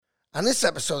On this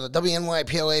episode of the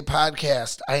WNYPLA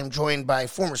podcast, I am joined by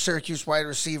former Syracuse wide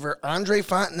receiver Andre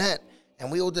Fontenette,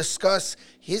 and we will discuss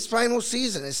his final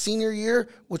season, his senior year,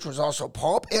 which was also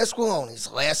Paul Pasqualone's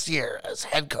last year as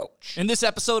head coach. And this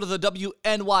episode of the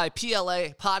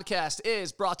WNYPLA podcast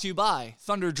is brought to you by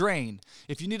Thunder Drain.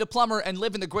 If you need a plumber and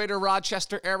live in the greater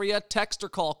Rochester area, text or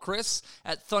call Chris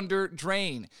at Thunder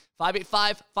Drain,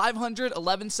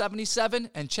 585-500-1177,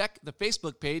 and check the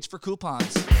Facebook page for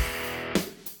coupons.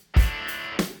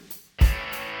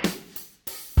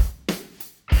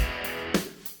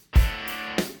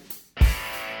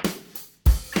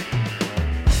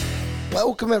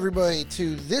 Welcome, everybody,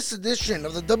 to this edition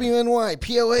of the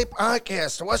WNYPLA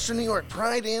podcast, the Western New York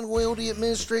Pride and Loyalty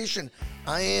Administration.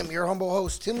 I am your humble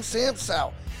host, Tim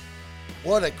Samsow.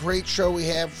 What a great show we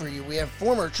have for you. We have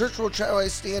former Churchill Chili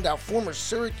standout, former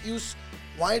Syracuse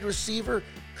wide receiver,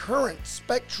 current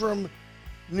Spectrum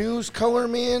News color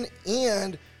man,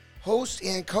 and host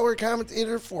and color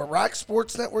commentator for Rock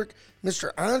Sports Network,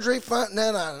 Mr. Andre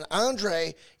Fontenette. And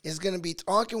Andre is going to be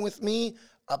talking with me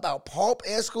about Paul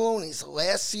Pasqualone's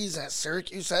last season as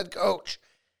Syracuse head coach.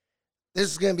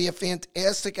 This is going to be a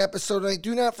fantastic episode. And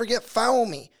do not forget, follow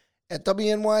me at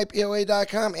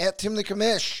WNYPLA.com, at Tim the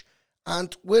Commish, on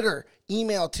Twitter.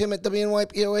 Email Tim at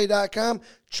WNYPLA.com.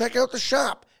 Check out the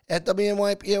shop at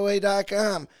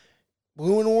WNYPLA.com.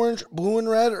 Blue and orange, blue and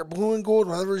red, or blue and gold,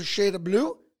 whatever shade of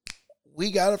blue,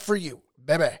 we got it for you,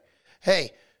 baby.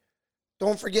 Hey,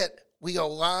 don't forget, we go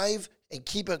live and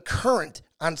keep it current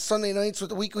on Sunday nights with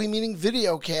the weekly meeting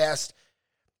video cast.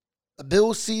 The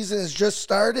Bills season has just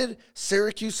started.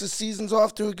 Syracuse's season's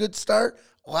off to a good start.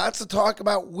 Lots to talk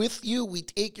about with you. We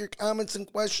take your comments and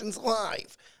questions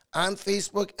live on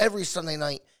Facebook every Sunday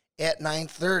night at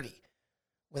 9:30.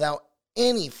 Without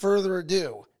any further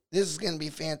ado, this is going to be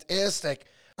fantastic.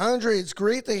 Andre, it's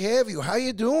great to have you. How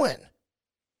you doing?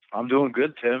 I'm doing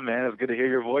good, Tim, man. It's good to hear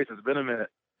your voice. It's been a minute.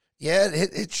 Yeah,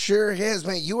 it sure has,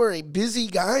 man. You are a busy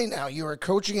guy now. You are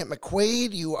coaching at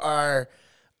McQuaid. You are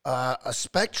a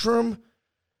Spectrum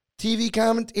TV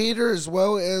commentator as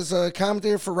well as a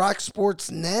commentator for Rock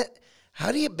Sports Net.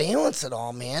 How do you balance it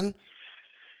all, man?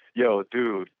 Yo,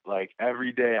 dude, like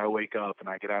every day I wake up and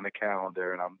I get on the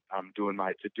calendar and I'm doing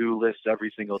my to-do list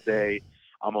every single day.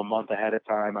 I'm a month ahead of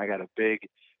time. I got a big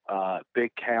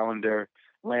calendar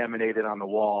laminated on the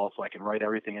wall so I can write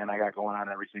everything in I got going on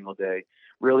every single day.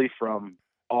 Really, from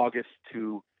August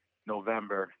to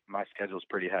November, my schedule's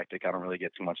pretty hectic. I don't really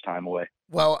get too much time away.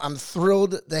 Well, I'm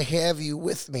thrilled to have you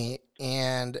with me.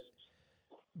 And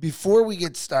before we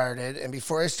get started, and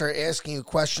before I start asking you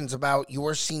questions about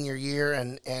your senior year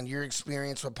and your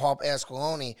experience with Paul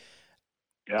Pasqualone,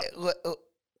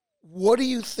 what do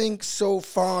you think so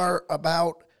far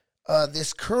about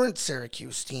this current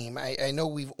Syracuse team? I know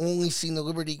we've only seen the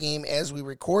Liberty game as we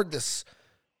record this,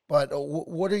 but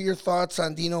what are your thoughts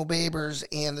on Dino Babers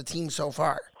and the team so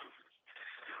far?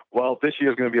 Well, this year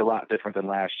is going to be a lot different than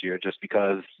last year just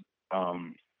because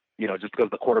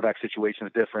the quarterback situation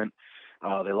is different.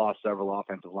 They lost several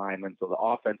offensive linemen, so the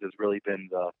offense has really been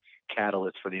the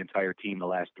catalyst for the entire team the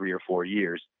last 3 or 4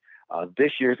 years.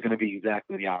 This year is going to be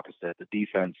exactly the opposite. The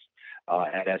defense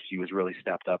at SU has really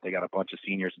stepped up. They got a bunch of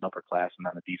seniors and upperclassmen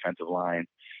on the defensive line,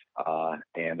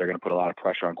 and they're going to put a lot of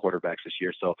pressure on quarterbacks this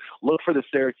year. So look for the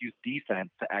Syracuse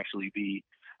defense to actually be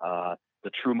the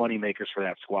true money makers for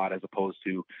that squad, as opposed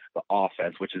to the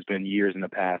offense, which has been years in the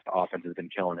past. The offense has been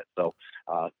killing it. So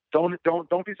don't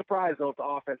be surprised though if the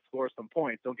offense scores some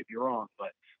points. Don't get me wrong,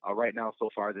 but right now so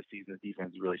far this season, the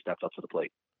defense has really stepped up to the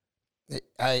plate.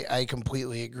 I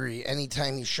completely agree.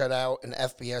 Anytime you shut out an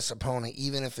FBS opponent,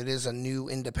 even if it is a new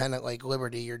independent like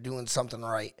Liberty, you're doing something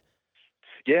right.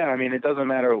 Yeah, I mean, it doesn't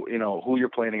matter, who you're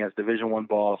playing against. Division I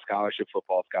ball, scholarship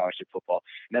football.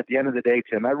 And at the end of the day,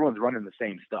 Tim, everyone's running the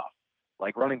same stuff.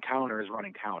 Like running counter is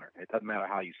running counter. It doesn't matter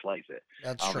how you slice it.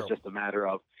 That's true. It's just a matter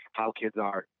of how kids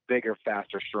are bigger,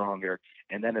 faster, stronger.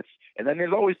 And then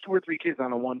there's always 2 or 3 kids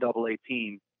on a 1AA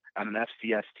team, on an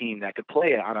FCS team that could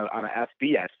play it on a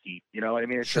FBS team. You know what I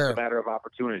mean? It's Sure. just a matter of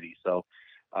opportunity. So,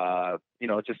 I'm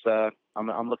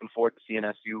looking forward to seeing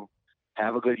SU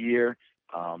have a good year.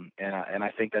 And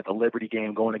I think that the Liberty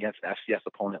game, going against an FCS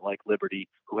opponent like Liberty,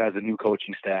 who has a new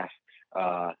coaching staff,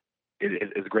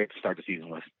 is great to start the season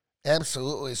with.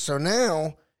 Absolutely. So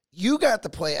now you got to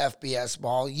play FBS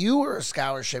ball. You were a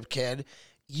scholarship kid.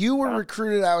 You were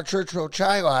recruited out of Churchill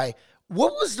Chili.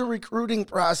 What was the recruiting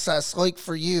process like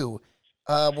for you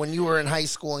when you were in high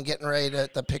school and getting ready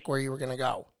to pick where you were going to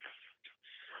go?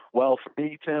 Well, for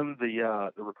me, Tim,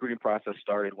 the recruiting process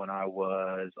started when I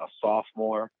was a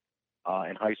sophomore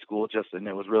in high school, and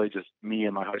it was really just me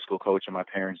and my high school coach and my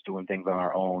parents doing things on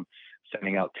our own,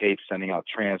 sending out tapes, sending out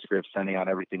transcripts, sending out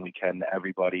everything we can to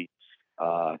everybody,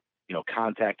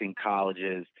 contacting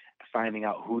colleges, finding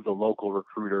out who the local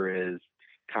recruiter is,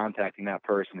 contacting that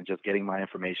person and just getting my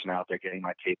information out there, getting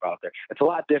my tape out there. It's a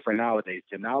lot different nowadays,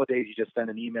 Tim. Nowadays, you just send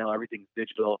an email, everything's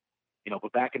digital,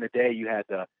 but back in the day, you had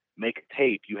to make a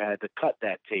tape, you had to cut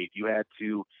that tape, you had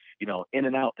to, in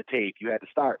and out the tape, you had to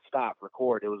start, stop,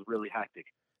 record. It was really hectic.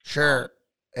 Sure.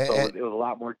 So it was a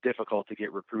lot more difficult to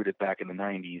get recruited back in the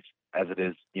 90s as it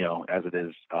is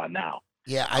now.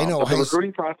 Yeah, I know. But the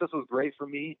recruiting process was great for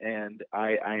me, and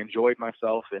I enjoyed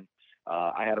myself. And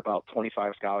I had about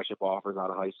 25 scholarship offers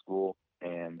out of high school,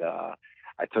 and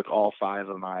I took all 5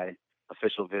 of my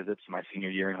official visits my senior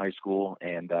year in high school.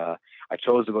 And I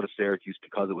chose to go to Syracuse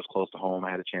because it was close to home. I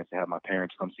had a chance to have my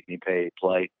parents come see me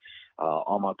play.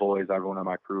 All my boys, everyone on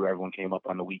my crew, everyone came up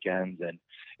on the weekends, and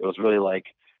it was really like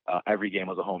every game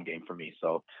was a home game for me.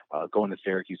 So going to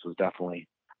Syracuse was definitely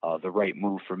the right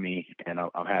move for me, and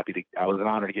I'm happy I was an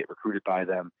honor to get recruited by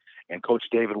them. And Coach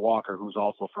David Walker, who's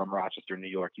also from Rochester, New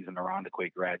York, he's an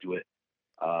Irondequoit graduate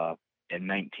in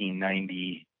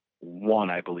 1991,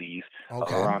 I believe.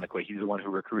 Okay. Irondequoit, he's the one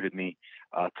who recruited me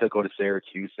to go to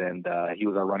Syracuse, and he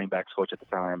was our running backs coach at the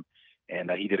time,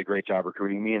 and he did a great job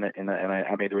recruiting me, and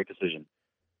I made the right decision.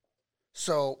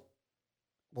 So,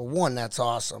 well, 1, that's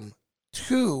awesome.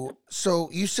 2, so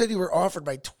you said you were offered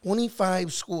by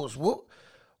 25 schools. What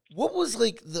was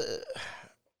like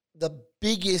the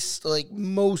biggest, like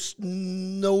most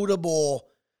notable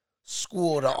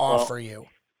school to offer you?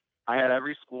 I had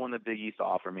every school in the Big East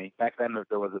offer me. Back then,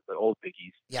 there was the old Big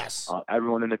East. Yes.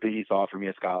 Everyone in the Big East offered me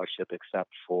a scholarship except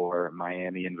for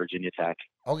Miami and Virginia Tech.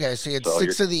 Okay, so you had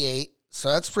 6 of the 8,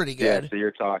 so that's pretty good. Yeah, so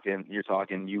you're talking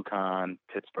UConn,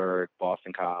 Pittsburgh,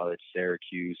 Boston College,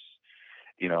 Syracuse,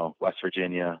 West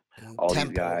Virginia, all Temple.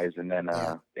 these guys, and then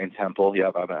in Temple,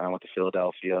 I went to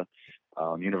Philadelphia,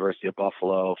 University of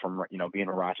Buffalo. From being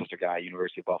a Rochester guy,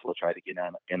 University of Buffalo tried to get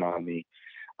in on me.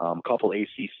 A couple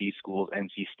ACC schools,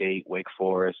 NC State, Wake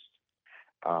Forest,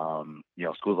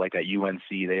 schools like that, UNC,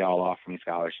 they all offered me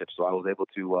scholarships. So I was able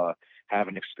to have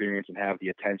an experience and have the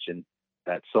attention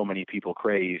that so many people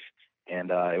crave.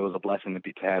 And it was a blessing to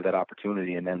have that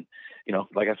opportunity. And then,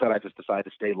 like I said, I just decided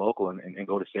to stay local and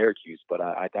go to Syracuse. But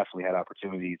I definitely had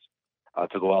opportunities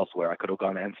to go elsewhere. I could have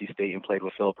gone to NC State and played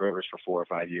with Philip Rivers for 4 or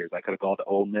 5 years. I could have gone to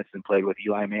Ole Miss and played with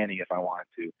Eli Manning if I wanted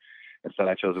to. Instead,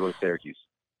 I chose to go to Syracuse.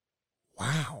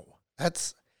 Wow.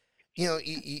 That's,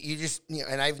 you just,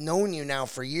 and I've known you now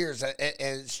for years. And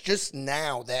it's just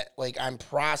now that, like, I'm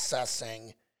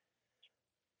processing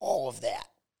all of that.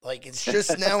 Like, it's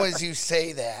just now as you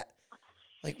say that.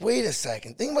 Like, wait a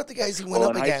second. Think about the guys he went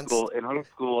up against. In high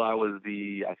school, I was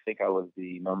the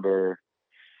number,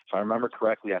 if I remember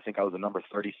correctly, I think I was the number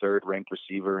 33rd ranked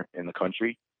receiver in the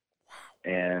country,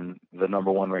 and the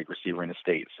number 1 ranked receiver in the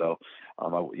state. So,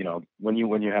 when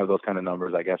you have those kind of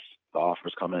numbers, I guess the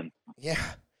offers come in.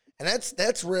 Yeah, and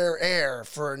that's rare air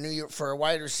for a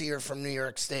wide receiver from New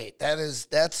York State. That is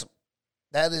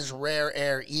rare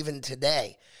air even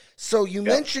today. So you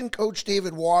mentioned Coach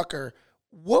David Walker.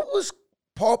 What was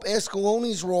Paul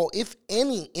Pasqualoni's role, if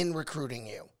any, in recruiting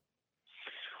you?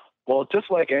 Well, just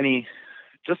like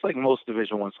most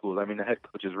Division I schools, I mean, the head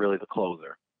coach is really the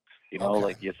closer.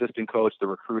 Like the assistant coach, the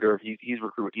recruiter, he's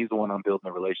the one I'm building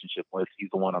a relationship with. He's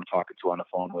the one I'm talking to on the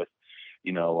phone with,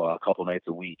 a couple nights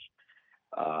a week.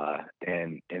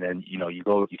 And then,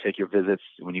 you take your visits.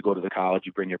 When you go to the college,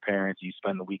 you bring your parents, you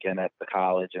spend the weekend at the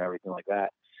college and everything like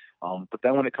that. But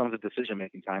then when it comes to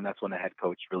decision-making time, that's when the head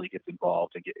coach really gets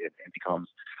involved and becomes,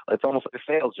 it's almost like a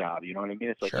sales job. You know what I mean?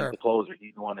 It's like, He's the closer.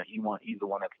 He's the one he's the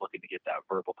one that's looking to get that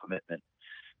verbal commitment.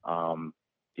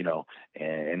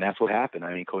 And that's what happened.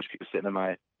 I mean, Coach P was sitting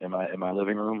in my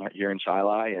living room here in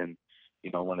Shiloh, and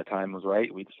when the time was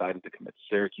right, we decided to commit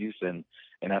to Syracuse, and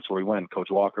that's where we went.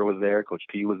 Coach Walker was there, Coach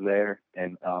P was there,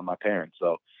 and my parents.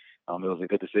 So it was a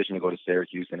good decision to go to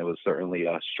Syracuse, and it was certainly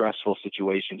a stressful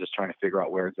situation just trying to figure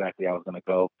out where exactly I was going to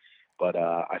go. But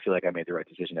I feel like I made the right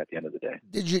decision at the end of the day.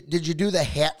 Did you do the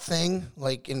hat thing,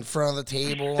 like in front of the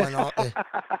table and all?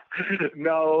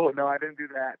 No, I didn't do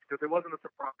that because it wasn't a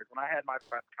surprise. When I had my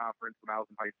press conference when I was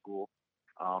in high school,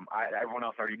 everyone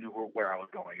else already knew where I was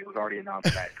going. It was already announced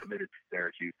that I had committed to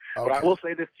Syracuse. Okay. But I will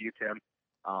say this to you, Tim.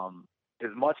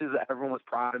 As much as everyone was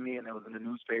proud of me and it was in the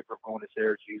newspaper of going to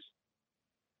Syracuse,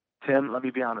 Tim, let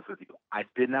me be honest with you. I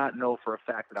did not know for a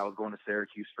fact that I was going to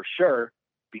Syracuse for sure,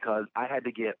 because I had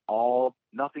to get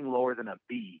nothing lower than a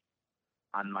B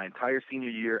on my entire senior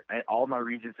year and all my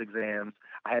Regents exams.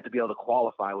 I had to be able to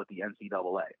qualify with the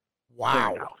NCAA.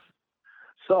 Wow.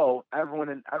 So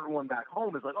everyone back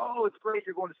home is like, "Oh, it's great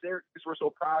you're going to Syracuse. We're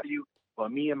so proud of you."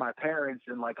 But me and my parents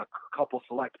and like a couple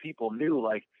select people knew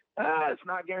like, it's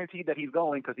not guaranteed that he's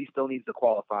going because he still needs to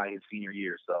qualify his senior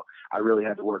year. So I really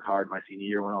had to work hard my senior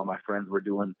year when all my friends were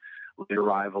doing late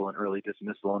arrival and early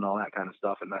dismissal and all that kind of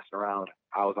stuff and messing around.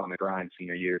 I was on the grind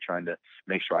senior year trying to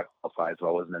make sure I qualified so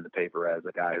I wasn't in the paper as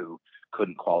a guy who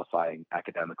couldn't qualify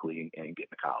academically and get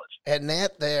to college. And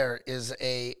that there is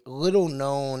a little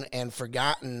known and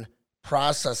forgotten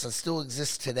process that still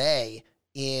exists today.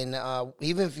 In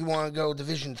even if you want to go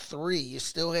Division III, you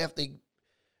still have to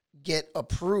get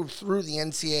approved through the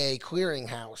NCAA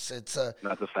clearinghouse. That's a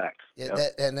fact. Yeah,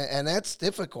 yep. And that's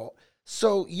difficult.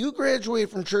 So you graduated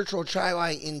from Churchill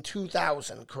Chi in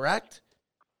 2000, correct?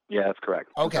 Yeah, that's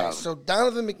correct. Okay, 2000. so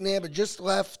Donovan McNabb had just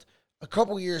left a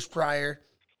couple years prior,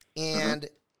 and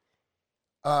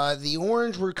the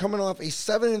Orange were coming off a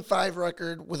 7-5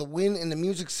 record with a win in the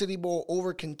Music City Bowl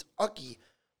over Kentucky.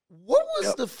 What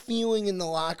was the feeling in the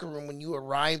locker room when you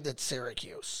arrived at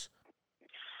Syracuse?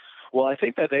 Well, I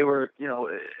think that they were,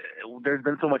 there's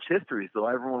been so much history, so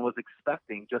everyone was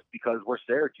expecting, just because we're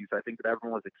Syracuse, I think that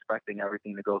everyone was expecting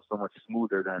everything to go so much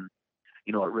smoother than,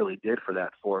 it really did for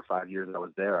that 4 or 5 years I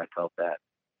was there. I felt that,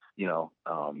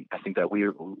 I think that we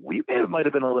might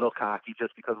have been a little cocky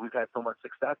just because we've had so much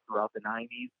success throughout the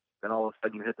 90s. Then all of a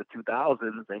sudden you hit the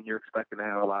 2000s and you're expecting to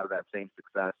have a lot of that same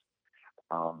success.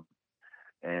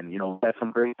 And,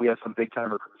 we had some big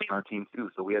time recruits on our team too.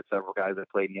 So we had several guys that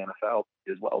played in the NFL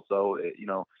as well. So,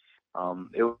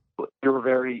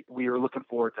 we were looking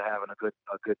forward to having a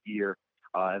good year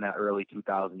in that early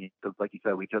 2000. Because like you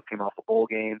said, we just came off a bowl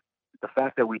game. The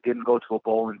fact that we didn't go to a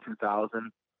bowl in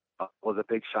 2000 was a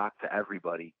big shock to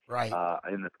everybody, right?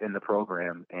 In the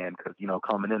program. And because,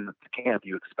 coming into camp,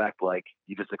 you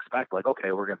just expect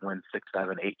okay, we're going to win 6,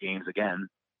 7, 8 games again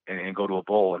and go to a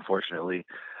bowl. Unfortunately,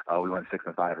 we went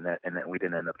 6-5 and then we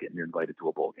didn't end up getting invited to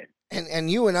a bowl game.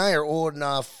 And you and I are old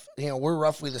enough, we're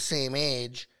roughly the same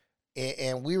age,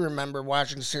 and we remember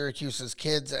watching Syracuse as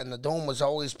kids, and the Dome was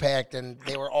always packed, and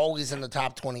they were always in the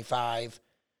top 25.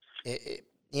 It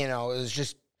was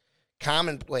just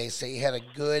commonplace that you had a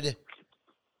good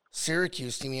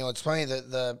Syracuse team. It's funny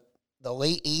that the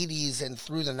late 80s and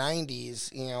through the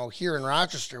 90s, here in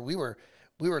Rochester, we were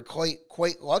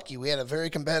quite lucky. We had a very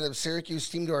competitive Syracuse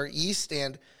team to our east,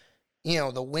 and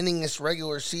the winningest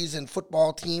regular season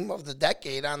football team of the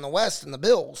decade on the west, and the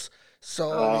Bills. So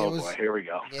boy, here we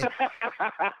go. Yeah.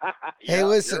 Hey,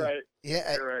 listen. You're right.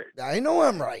 Yeah, you're right. I know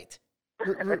I'm right.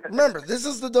 Remember, this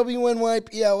is the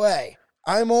WNYPLA.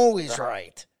 I'm always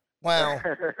right. Wow.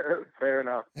 Fair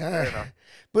enough.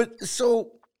 But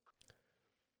so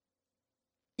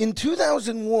in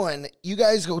 2001, you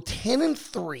guys go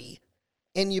 10-3.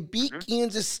 And you beat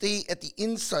Kansas State at the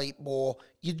Insight Bowl.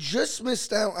 You just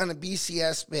missed out on a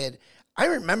BCS bid. I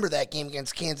remember that game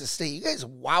against Kansas State. You guys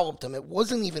walloped them. It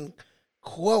wasn't even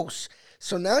close.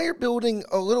 So now you're building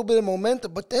a little bit of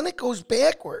momentum, but then it goes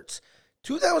backwards.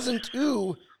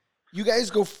 2002, you guys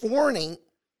go 4-8.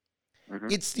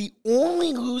 It's the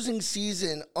only losing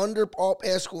season under Paul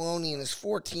Pasqualoni in his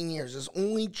 14 years. His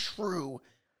only true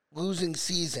losing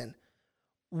season.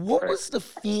 What was the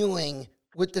feeling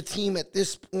with the team at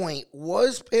this point?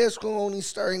 Was Pasqualoni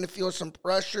starting to feel some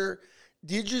pressure?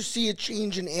 Did you see a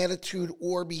change in attitude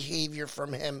or behavior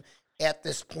from him at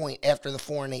this point after the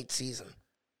 4-8 season?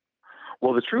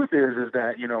 Well, the truth is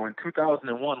that, in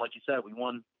 2001, like you said, we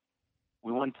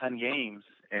won 10 games,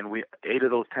 and 8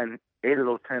 of those 10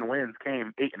 wins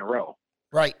came 8 in a row.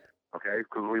 Right. Okay,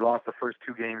 because we lost the first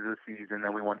 2 games of the season,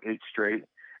 then we won 8 straight,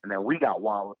 and then we got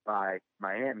walloped by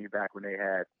Miami back when they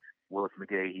had Willis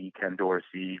McGahee, Ken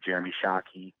Dorsey, Jeremy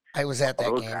Shockey. I was at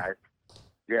that game. Guys.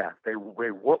 Yeah, they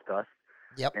whooped us.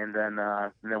 Yep. And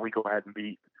then we go ahead and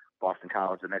beat Boston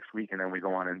College the next week, and then we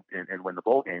go on and win the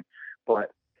bowl game.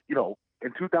 But,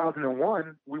 in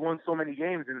 2001, we won so many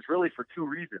games, and it's really for 2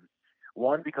 reasons.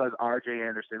 One, because R.J.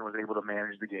 Anderson was able to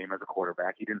manage the game as a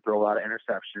quarterback. He didn't throw a lot of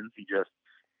interceptions. He just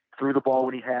threw the ball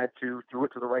when he had to, threw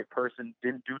it to the right person,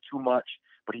 didn't do too much,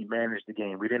 but he managed the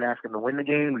game. We didn't ask him to win the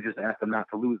game. We just asked him not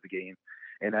to lose the game.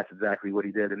 And that's exactly what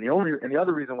he did. And the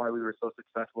other reason why we were so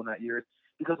successful in that year is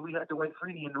because we had Dwight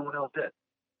Freeney and no one else did.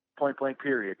 Point blank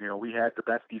period. We had the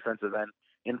best defensive end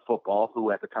in football,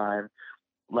 who at the time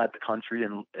led the country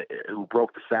and who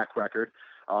broke the sack record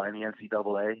in the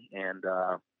NCAA.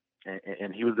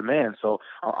 And he was the man. So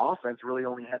our offense really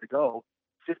only had to go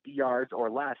 50 yards or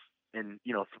less in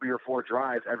 3 or 4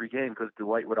 drives every game, because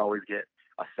Dwight would always get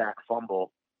a sack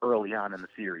fumble early on in the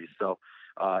series. So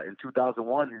in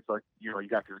 2001, it's like, you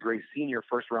got this great senior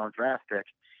first-round draft pick,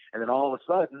 and then all of a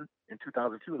sudden in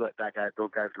 2002, those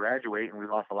guys graduate, and we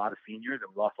lost a lot of seniors,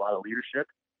 and we lost a lot of leadership,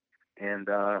 and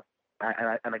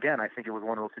And again, I think it was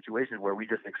one of those situations where we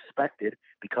just expected,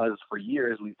 because for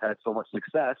years we've had so much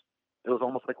success, it was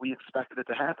almost like we expected it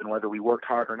to happen, whether we worked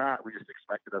hard or not. We just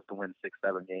expected us to win 6,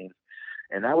 7 games.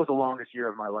 And that was the longest year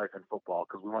of my life in football,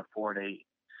 because we went 4-8,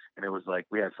 and it was like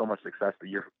we had so much success the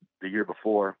year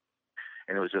before,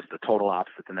 and it was just the total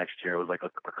opposite the next year. It was like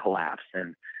a collapse,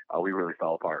 and we really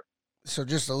fell apart. So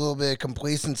just a little bit of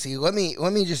complacency. Let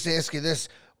me just ask you this: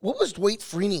 what was Dwight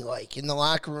Freeney like in the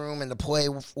locker room and to play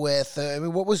with?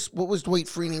 What was Dwight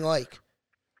Freeney like?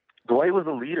 Dwight was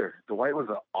a leader. Dwight was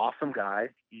an awesome guy.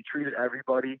 He treated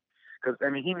everybody, because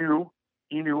he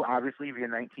knew obviously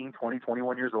being 19, 20,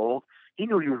 21 years old, he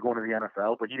knew he was going to the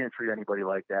NFL, but he didn't treat anybody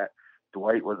like that.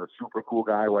 Dwight was a super cool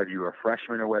guy, whether you were a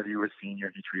freshman or whether you were a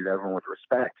senior. He treated everyone with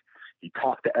respect. He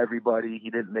talked to everybody. He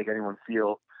didn't make anyone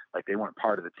feel like they weren't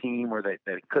part of the team or that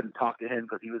they couldn't talk to him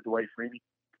because he was Dwight Freeney.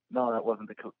 No, that wasn't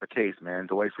the case, man.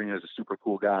 Dwight Freeney was a super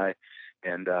cool guy.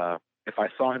 And if I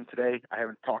saw him today, I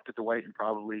haven't talked to Dwight in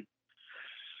probably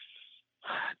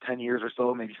 10 years or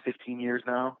so, maybe 15 years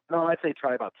now. No, I'd say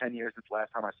probably about 10 years since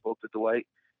last time I spoke to Dwight.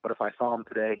 But if I saw him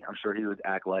today, I'm sure he would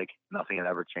act like nothing had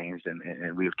ever changed,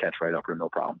 and we would catch right up with no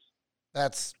problems.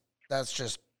 That's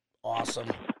just awesome.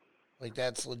 Like,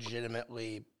 that's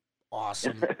legitimately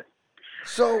awesome.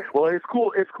 So, well, it's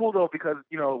cool. It's cool though, because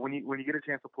when you get a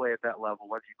chance to play at that level,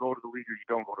 whether you go to the league or you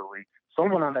don't go to the league,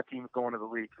 someone on that team is going to the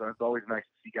league. So it's always nice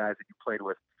to see guys that you played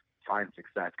with find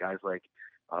success. Guys like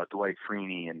Dwight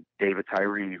Freeney and David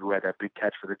Tyree, who had that big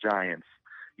catch for the Giants.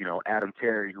 Adam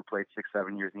Terry, who played 6,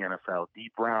 7 years in the NFL.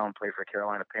 Dee Brown played for the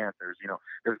Carolina Panthers.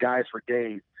 There's guys for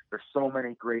days. There's so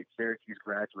many great Syracuse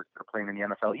graduates that are playing in the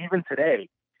NFL, even today,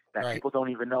 that right. People don't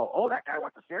even know. Oh, that guy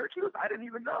went to Syracuse? I didn't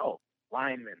even know.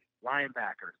 Linemen,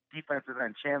 linebackers, defensive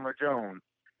end, Chandler Jones,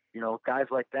 guys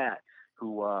like that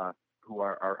who are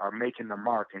making the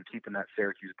mark and keeping that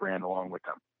Syracuse brand along with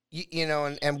them.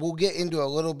 And we'll get into a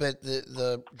little bit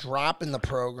the drop in the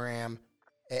program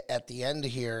at the end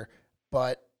here,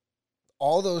 but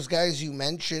all those guys you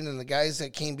mentioned and the guys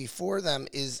that came before them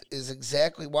is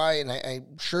exactly why, and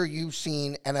I'm sure you've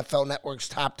seen NFL Network's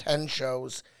top 10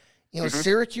 shows. Mm-hmm.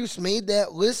 Syracuse made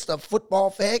that list of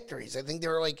football factories. I think they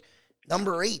were like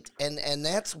number 8, and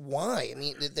that's why.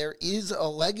 There is a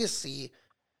legacy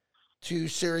to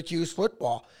Syracuse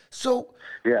football. So,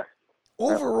 yeah.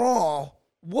 Overall,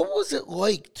 what was it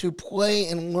like to play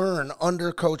and learn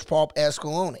under Coach Paul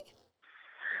Pasqualoni?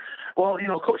 Well,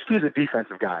 Coach P is a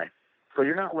defensive guy, so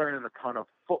you're not learning a ton of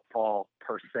football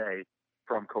per se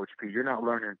from Coach P. You're not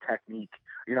learning technique.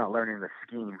 You're not learning the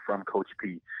scheme from Coach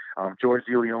P. George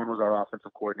DeLeon was our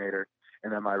offensive coordinator,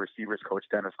 and then my receivers coach,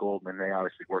 Dennis Goldman. They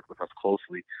obviously worked with us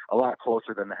closely, a lot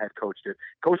closer than the head coach did.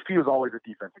 Coach P was always a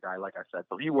defensive guy, like I said,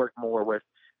 so he worked more with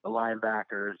the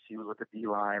linebackers. He was with the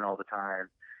D-line all the time.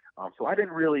 So I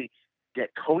didn't really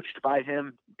get coached by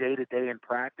him day to day in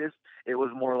practice. It was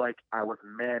more like I was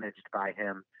managed by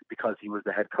him because he was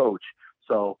the head coach.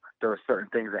 So there were certain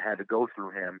things that had to go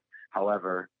through him.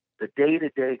 However, the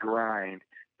day-to-day grind,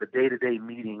 the day-to-day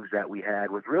meetings that we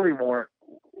had was really more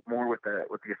with the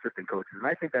assistant coaches, and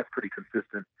I think that's pretty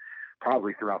consistent,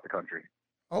 probably throughout the country.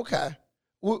 Okay,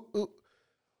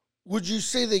 would you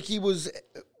say that he was,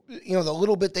 the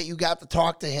little bit that you got to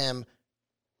talk to him?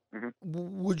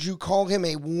 Mm-hmm. Would you call him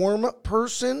a warm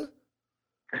person?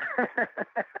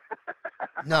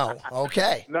 No.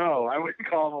 Okay. No, I wouldn't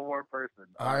call him a warm person.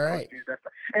 All right.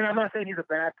 And I'm not saying he's a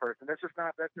bad person. That's just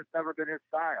never been his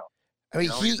style.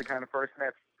 He's the kind of person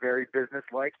that's very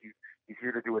businesslike. He's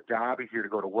here to do a job. He's here to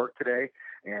go to work today,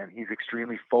 and he's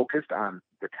extremely focused on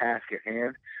the task at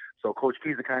hand. So Coach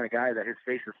P is the kind of guy that his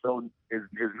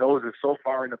nose is so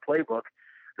far in the playbook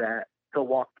that he'll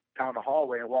walk down the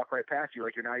hallway and walk right past you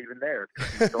like you're not even there.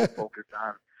 He's so focused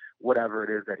on whatever it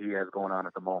is that he has going on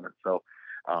at the moment. So,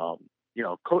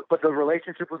 but the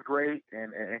relationship was great,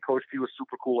 and Coach P was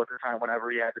super cool at the time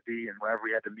whenever he had to be and whenever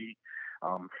he had to meet.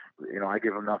 I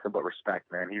give him nothing but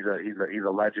respect, man. He's a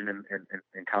legend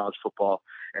in college football,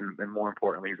 and more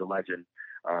importantly, he's a legend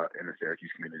in the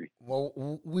Syracuse community.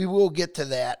 Well, we will get to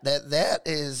that. That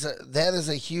is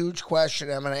a huge question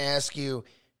I'm going to ask you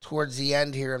towards the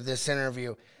end here of this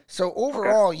interview. So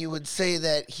overall, okay, you would say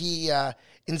that he,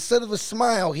 instead of a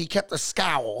smile, he kept a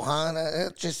scowl, huh?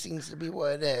 That just seems to be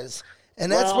what it is.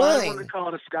 And that's fine. I wouldn't call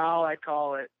it a scowl. I'd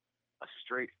call it a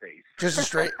straight face. Just a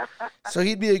straight. So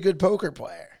he'd be a good poker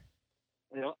player.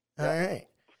 Yep. All right.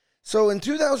 So in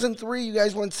 2003, you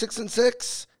guys went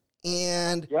 6-6,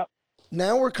 and yep,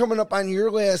 now we're coming up on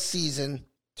your last season,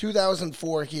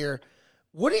 2004 here.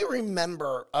 What do you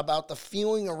remember about the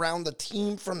feeling around the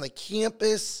team from the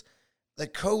campus, the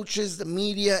coaches, the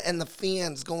media, and the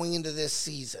fans going into this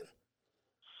season?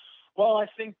 Well, I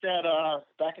think that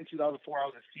back in 2004, I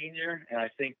was a senior, and I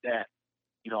think that,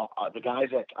 the guys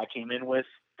that I came in with,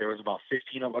 there was about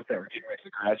 15 of us that were getting ready to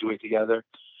graduate together.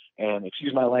 And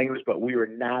excuse my language, but we were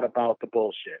not about the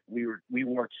bullshit. We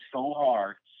worked so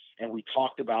hard, and we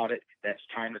talked about it. That's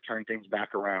time to turn things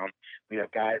back around. We have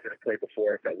guys that have played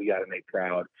before us that we got to make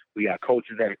proud. We got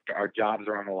coaches that our jobs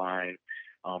are on the line.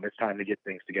 It's time to get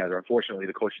things together. Unfortunately,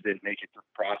 the coaches didn't make it through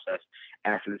the process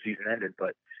after the season ended,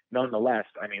 but nonetheless,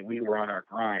 I mean, we were on our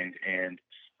grind, and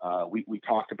we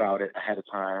talked about it ahead of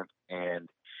time, and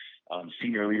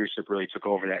senior leadership really took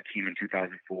over that team in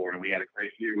 2004, and we had a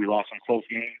great year. We lost some close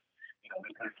games.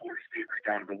 We played Florida State right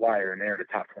down to the wire, and they're the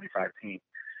top 25 team.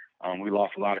 We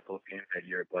lost a lot of close games that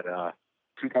year, but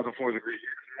 2004 was a great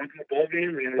year. We went to the bowl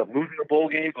game. We ended up losing the bowl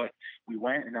game, but we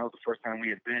went, and that was the first time we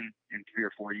had been in 3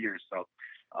 or 4 years. So,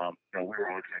 we were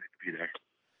all excited to be there.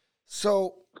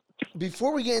 So,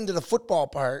 before we get into the football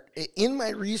part, in my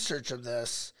research of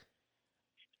this,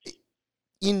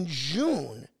 in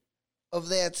June of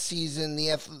that season,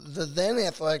 the then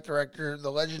athletic director,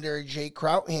 the legendary Jay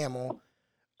Krauthamel,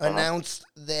 announced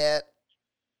that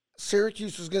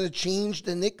Syracuse was going to change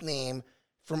the nickname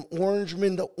from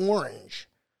Orangeman to Orange.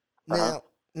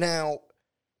 Now,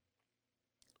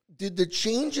 did the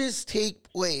changes take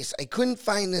place? I couldn't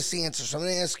find this answer, so I'm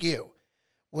going to ask you.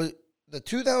 Was the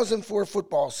 2004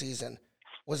 football season,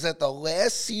 was that the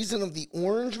last season of the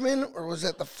Orangemen, or was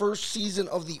that the first season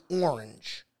of the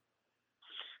Orange?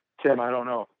 Tim, I don't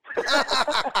know.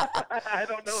 I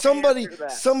don't know.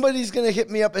 Somebody's going to hit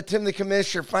me up at Tim the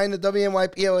Commissioner. Find the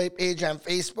WNYPLA page on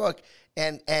Facebook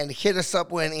and hit us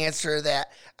up with an answer to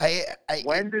that.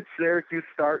 When did Syracuse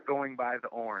start going by the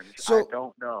Orange? So, I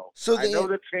don't know. I they, know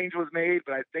the change was made,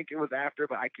 but I think it was after,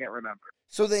 but I can't remember.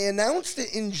 So they announced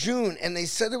it in June, and they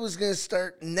said it was going to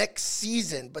start next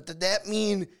season. But did that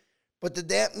mean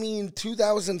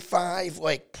 2005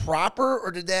 like proper,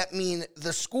 or did that mean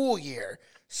the school year?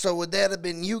 So would that have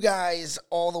been you guys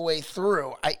all the way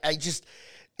through?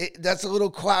 That's a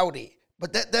little cloudy,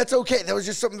 but that's okay. That was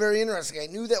just something very interesting. I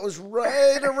knew that was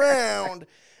right around.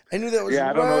 Right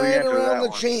around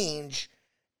the change.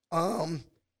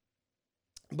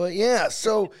 But yeah,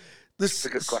 so That's a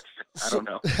good question. I don't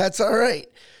know. That's all right.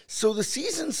 So the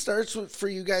season starts for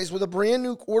you guys with a brand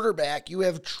new quarterback. You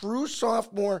have true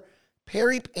sophomore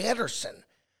Perry Patterson.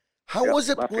 How was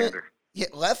it playing? Yeah,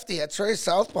 lefty. That's right,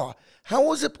 southpaw. How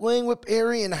was it playing with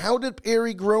Perry, and how did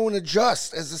Perry grow and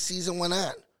adjust as the season went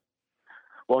on?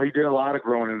 Well, he did a lot of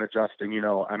growing and adjusting.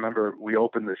 I remember we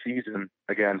opened the season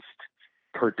against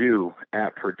Purdue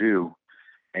at Purdue,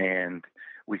 and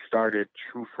we started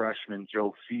true freshman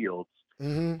Joe Fields,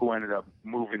 who ended up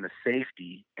moving to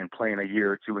safety and playing a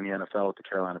year or two in the NFL with the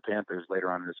Carolina Panthers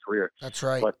later on in his career. That's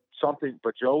right. But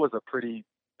Joe was a pretty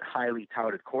highly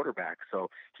touted quarterback, so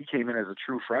he came in as a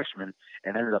true freshman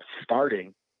and ended up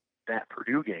starting that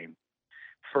Purdue game.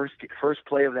 First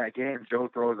play of that game, Joe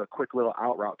throws a quick little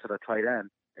out route to the tight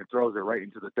end and throws it right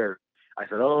into the dirt. I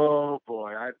said, "Oh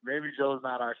boy, maybe Joe's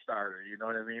not our starter." You know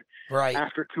what I mean? Right.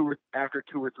 After two or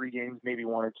three games, maybe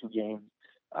 1 or 2 games,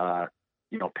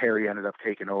 Perry ended up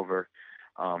taking over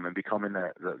and becoming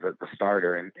the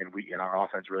starter, and our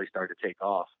offense really started to take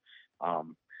off.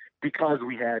 Because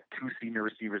we had 2 senior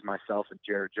receivers, myself and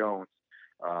Jared Jones.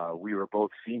 We were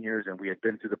both seniors, and we had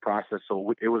been through the process,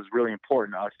 so it was really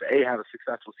important to us to have a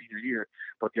successful senior year.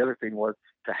 But the other thing was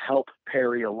to help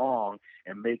Perry along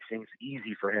and make things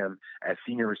easy for him as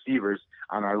senior receivers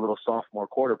on our little sophomore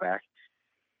quarterback.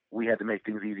 We had to make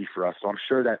things easy for us. So I'm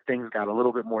sure that things got a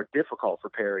little bit more difficult for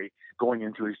Perry going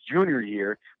into his junior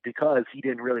year because he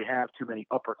didn't really have too many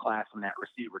upperclassmen at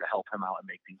receiver to help him out and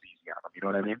make things easy on him. You know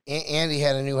what I mean? And he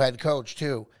had a new head coach,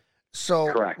 too.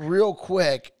 So, correct. Real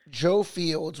quick, Joe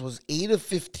Fields was 8 of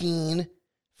 15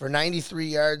 for 93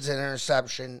 yards and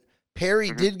interception.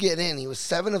 Perry did get in. He was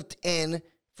 7 of 10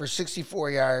 for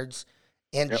 64 yards.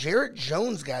 And Jarrett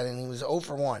Jones got in. He was 0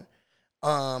 for 1.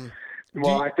 I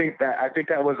think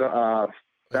that was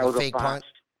a fake punt,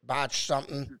 botched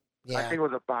something. Yeah. I think it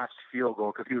was a botched field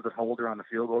goal because he was a holder on the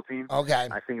field goal team. Okay.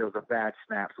 I think it was a bad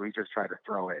snap, so he just tried to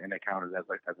throw it, and it counted as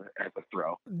a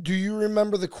throw. Do you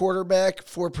remember the quarterback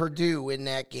for Purdue in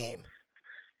that game?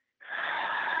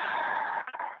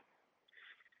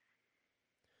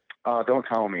 Don't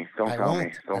tell me. I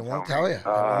won't tell you.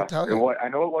 I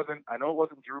know it wasn't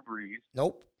Drew Brees.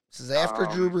 Nope. This is after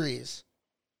Drew Brees.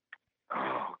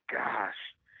 Oh gosh.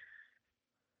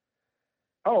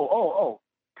 Oh.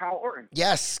 Kyle Orton.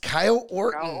 Yes, Kyle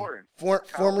Orton.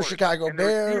 Former Chicago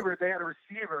Bear. They had a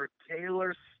receiver,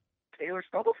 Taylor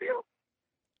Stubblefield.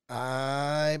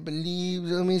 I believe,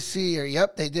 let me see here.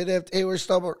 Yep, they did have Taylor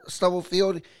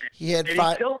Stubblefield. He had And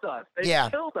five. he killed us. They Yeah.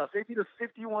 killed us. They beat us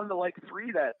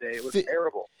 51-3 that day. It was Fi-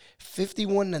 terrible.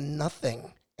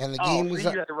 51-0. And the game was.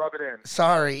 You had to rub it in.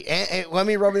 Sorry. And let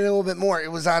me rub it in a little bit more.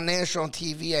 It was on national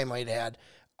TV, I might add.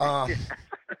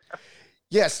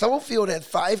 Yeah, Stubblefield had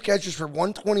 5 catches for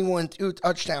 121, 2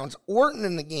 touchdowns. Orton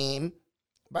in the game.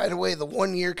 By the way, the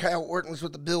 1 year Kyle Orton was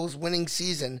with the Bills winning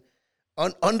season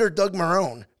under Doug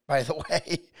Marrone, by the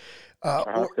way.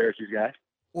 Syracuse guy.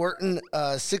 Orton,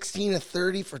 16 of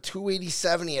 30 for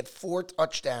 287. He had 4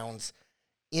 touchdowns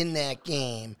in that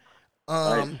game.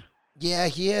 Nice. Yeah,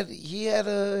 he had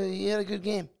a good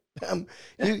game.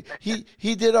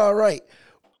 He did all right.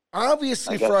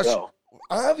 Obviously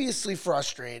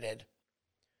frustrated.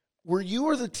 Were you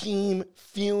or the team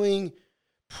feeling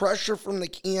pressure from the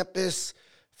campus,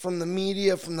 from the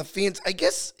media, from the fans? I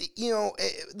guess,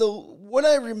 what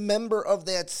I remember of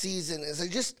that season is I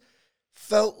just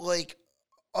felt like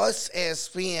us as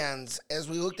fans, as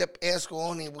we looked at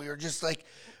Pasqualoni, we were just like,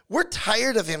 we're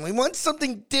tired of him. We want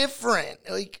something different.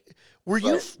 Like, were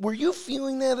you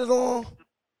feeling that at all?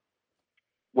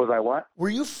 Was I what? Were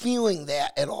you feeling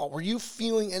that at all? Were you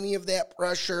feeling any of that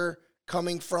pressure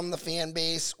coming from the fan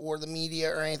base or the media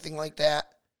or anything like that?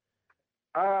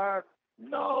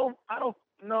 No, I don't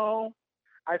know.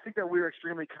 I think that we were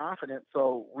extremely confident,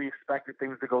 so we expected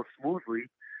things to go smoothly.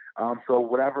 So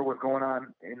whatever was going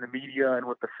on in the media and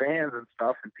with the fans and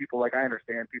stuff, and people, I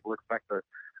understand people expect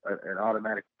an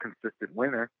automatic, consistent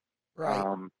winner.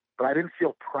 Right. But I didn't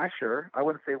feel pressure. I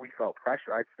wouldn't say we felt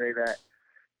pressure. I'd say that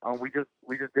we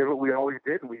just did what we always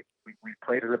did, and we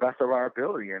played to the best of our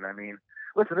ability. And I mean,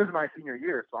 listen, this is my senior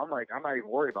year, so I'm not even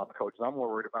worried about the coaches. I'm more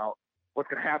worried about what's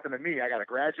going to happen to me. I got to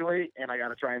graduate, and I got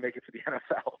to try and make it to the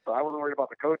NFL. So I wasn't worried about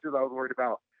the coaches. I was worried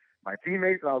about my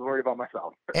teammates, and I was worried about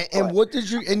myself. And what did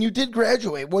you? And you did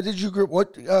graduate. What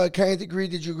kind of degree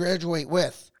did you graduate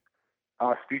with?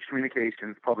 Speech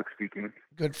communications, public speaking.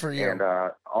 Good for you. And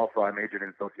also, I majored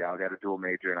in sociology. I had a dual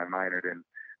major, and I minored in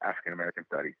African American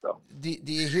studies. So, do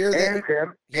you hear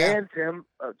that? And Tim,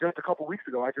 just a couple weeks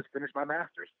ago, I just finished my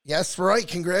master's. Yes, right.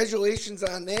 Congratulations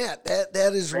on that.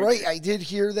 That is Thank right. you. I did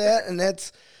hear that, and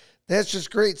that's just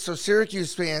great. So,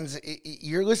 Syracuse fans,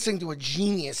 you're listening to a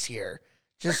genius here.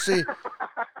 Just so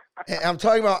I'm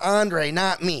talking about Andre,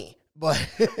 not me. But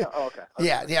Oh, okay.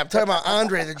 yeah, I'm talking about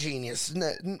Andre the genius,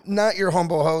 not your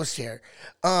humble host here.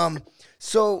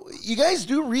 So you guys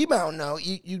do rebound now.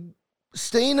 You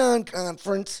stay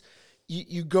non-conference.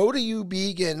 You go to UB,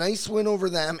 get a nice win over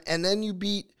them, and then you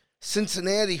beat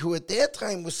Cincinnati, who at that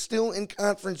time was still in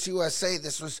Conference USA.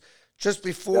 This was just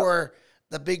before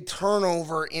the big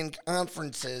turnover in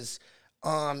conferences.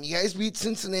 You guys beat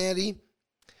Cincinnati,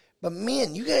 but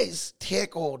man, you guys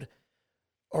tackled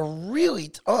a really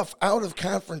tough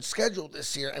out-of-conference schedule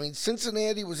this year. I mean,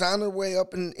 Cincinnati was on their way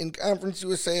up in Conference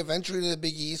USA, eventually to the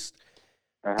Big East.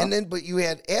 Uh-huh. But you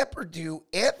had at Purdue,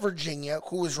 at Virginia,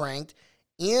 who was ranked,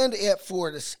 and at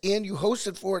Florida, and you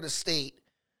hosted Florida State.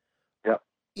 Yep.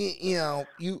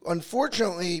 You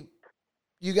unfortunately,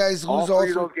 you guys All lose three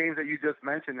of those games that you just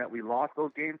mentioned that we lost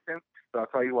those games, Tim. So I'll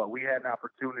tell you what, we had an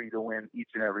opportunity to win each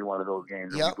and every one of those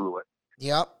games, and we blew it.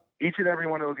 Yep. Each and every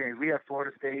one of those games. We had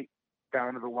Florida State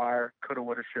down to the wire, coulda,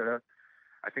 woulda, shoulda.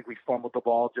 I think we fumbled the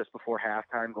ball just before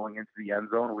halftime going into the end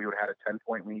zone. We would have had a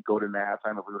 10-point lead go to the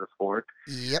halftime if we would have scored.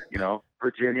 Yep.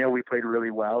 Virginia, we played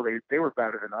really well. They were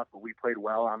better than us, but we played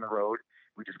well on the road.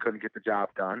 We just couldn't get the job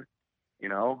done,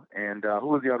 And who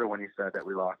was the other one you said that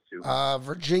we lost to?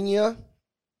 Virginia.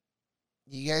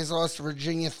 You guys lost to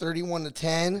Virginia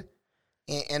 31-10,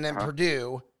 and then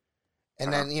Purdue.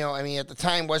 And then, at the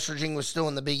time, West Virginia was still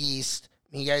in the Big East.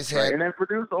 You guys had, right. And then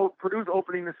Purdue's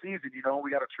opening the season.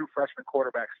 We got a true freshman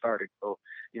quarterback starting. So,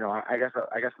 I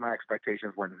guess my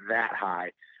expectations weren't that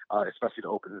high, especially to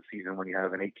open the season when you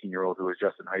have an 18-year-old who was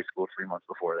just in high school 3 months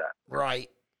before that. Right.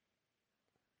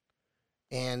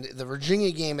 And the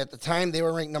Virginia game at the time, they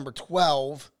were ranked number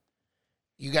 12.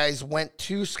 You guys went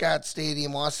to Scott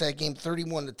Stadium, lost that game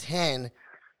 31-10,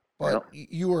 but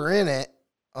you were in it.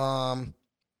 I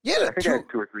think I had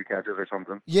 2 or 3 catches or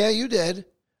something. Yeah, you did.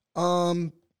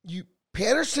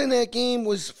 Patterson that game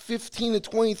was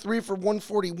 15-23 for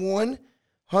 141,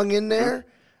 hung in there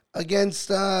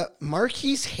against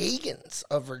Marquise Hagans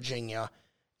of Virginia.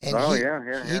 And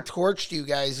he torched you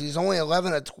guys. He's only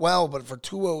 11-12, but for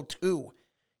 202.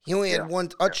 He only had 1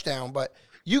 touchdown, but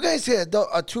you guys had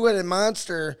a 2-headed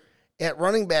monster at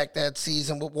running back that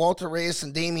season with Walter Reyes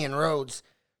and Damian Rhodes.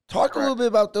 Talk a little bit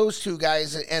about those 2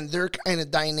 guys and their kind of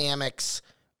dynamics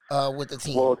with the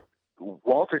team. Well,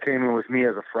 Walter came in with me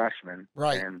as a freshman,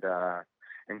 right? And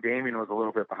and Damien was a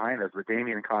little bit behind us, but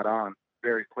Damien caught on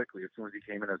very quickly as soon as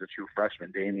he came in as a true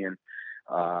freshman. Damien,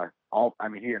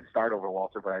 he didn't start over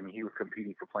Walter, but I mean, he was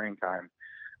competing for playing time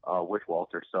with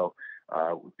Walter. So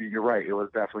you're right. It was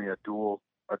definitely a dual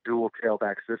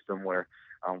tailback system where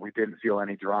we didn't feel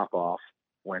any drop off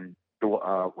when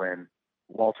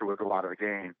Walter would go out of the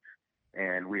game,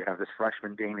 and we have this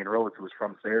freshman Damien Rhodes who was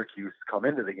from Syracuse come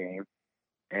into the game,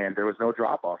 and there was no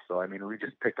drop off. So I mean, we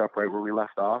just picked up right where we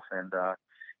left off, and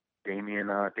Damien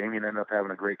ended up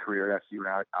having a great career at SU,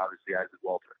 and obviously as did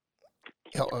Walter.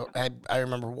 I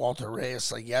remember Walter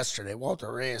Reyes like yesterday.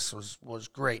 Walter Reyes was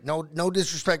great. No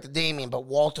disrespect to Damien, but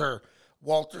Walter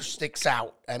sticks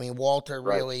out. I mean, Walter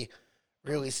really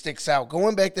sticks out.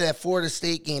 Going back to that Florida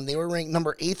State game, they were ranked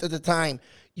number 8 at the time.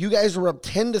 You guys were up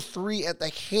 10-3 at the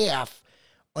half.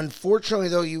 Unfortunately,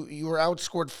 though, you were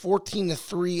outscored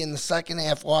 14-3 in the second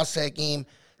half. Lost that game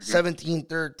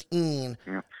 17-13.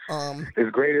 Yeah.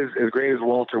 As great as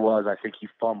Walter was, I think he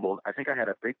fumbled. I think I had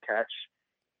a big catch,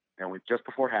 and we just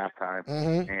before halftime,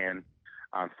 and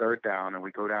on third down, and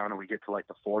we go down and we get to like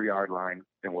the 4-yard line,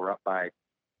 and we're up by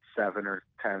 7 or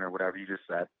 10 or whatever you just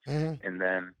said, and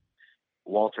then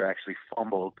Walter actually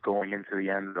fumbled going into the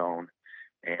end zone,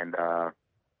 and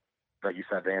like you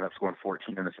said, they ended up scoring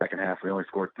 14 in the second half. We only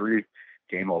scored 3.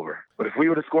 Game over. But if we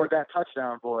would have scored that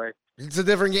touchdown, boy, it's a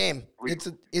different game. It's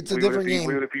a different game.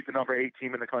 We would have beat the number 8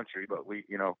 team in the country, but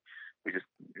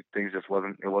things just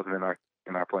wasn't in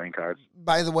our playing cards.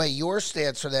 By the way, your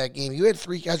stats for that game, you had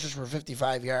 3 catches for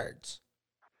 55 yards.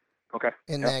 Okay.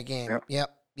 In that game.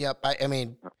 Yep. I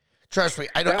mean, trust me,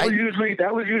 that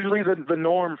was usually the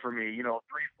norm for me. 3,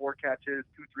 4 catches,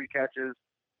 2, 3 catches.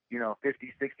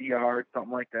 50, 60 yards,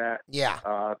 something like that. Yeah.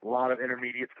 A lot of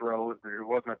intermediate throws. There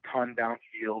wasn't a ton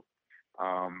downfield.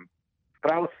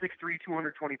 But I was 6'3",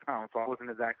 220 pounds, so I wasn't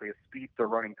exactly a speedster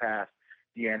running past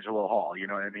D'Angelo Hall. You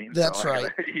know what I mean? That's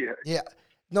right. Yeah.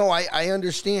 No, I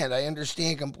understand. I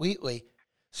understand completely.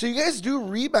 So you guys do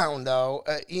rebound, though.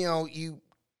 You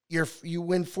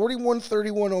win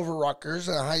 41-31 over Rutgers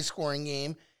in a high-scoring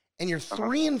game, and you're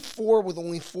 3-4 with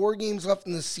only 4 games left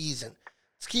in the season.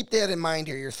 Let's keep that in mind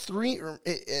here.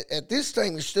 At this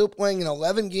time, you're still playing an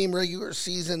 11-game regular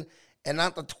season and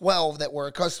not the 12 that we're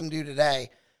accustomed to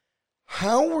today.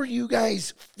 How were you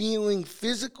guys feeling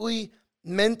physically,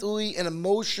 mentally, and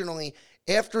emotionally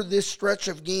after this stretch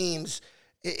of games?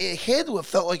 It had to have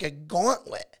felt like a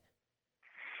gauntlet.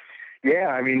 Yeah,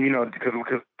 I mean,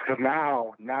 because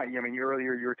now, I mean,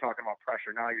 earlier you were talking about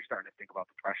pressure. Now you're starting to think about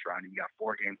the pressure on you. You got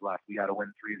 4 games left. We got to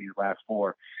win 3 of these last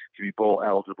 4 to be bowl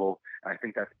eligible. And I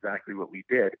think that's exactly what we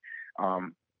did.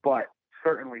 But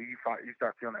certainly you start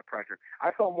feeling that pressure. I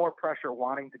felt more pressure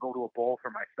wanting to go to a bowl for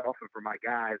myself and for my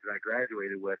guys that I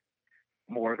graduated with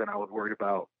more than I was worried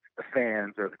about the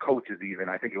fans or the coaches even.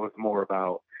 I think it was more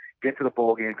about get to the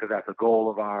bowl game because that's a goal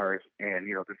of ours, and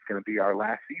this is going to be our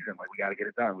last season. Like, we got to get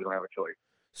it done. We don't have a choice.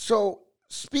 So,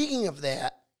 speaking of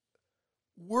that,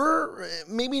 we're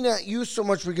maybe not you so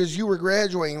much because you were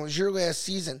graduating; it was your last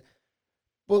season.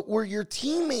 But were your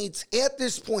teammates at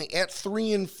this point at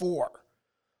 3-4?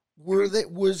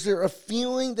 Was there a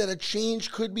feeling that a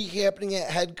change could be happening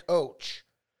at head coach?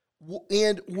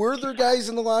 And were there guys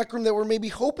in the locker room that were maybe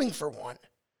hoping for one?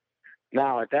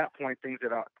 Now, at that point, things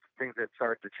that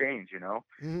started to change,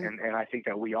 and I think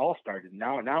that we all started.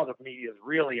 Now the media is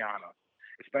really on us,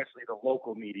 especially the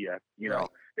local media. Right.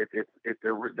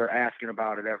 They're asking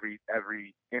about it every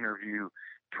interview,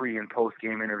 pre and post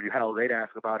game interview. Hell, they'd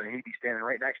ask about it, and he'd be standing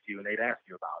right next to you, and they'd ask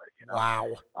you about it.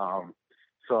 Wow.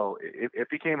 So it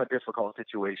became a difficult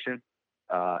situation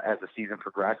as the season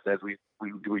progressed, as we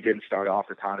didn't start off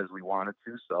as hot as we wanted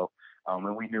to. So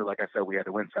and we knew, like I said, we had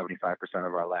to win 75%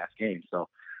 of our last game. So.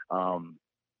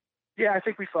 Yeah, I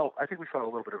think we felt a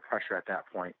little bit of pressure at that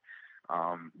point,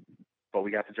 but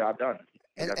we got the job done.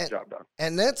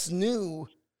 And that's new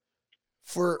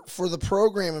for the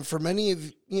program and for many of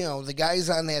the guys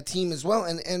on that team as well.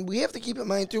 And we have to keep in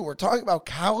mind too, we're talking about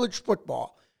college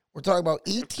football. We're talking about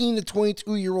 18 to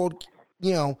 22-year-old,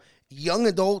 young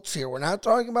adults here. We're not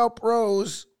talking about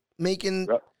pros making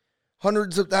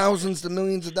hundreds of thousands to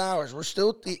millions of dollars. We're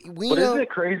still Isn't it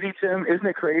crazy, Tim? Isn't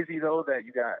it crazy though that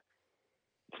you got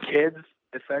kids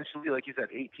essentially, like you said,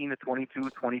 18 to 22,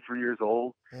 23 years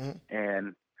old,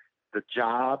 and the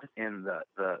job and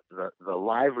the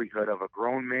livelihood of a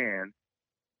grown man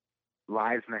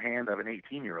lies in the hand of an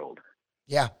 18-year-old.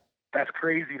 Yeah. That's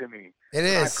crazy to me. It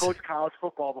is. I've coached college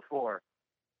football before.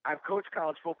 And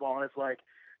it's like,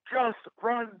 just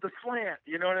run the slant.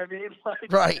 You know what I mean? Like,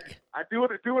 right. I do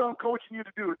what I'm coaching you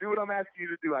to do. Do what I'm asking you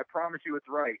to do. I promise you it's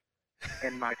right.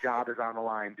 and my job is on the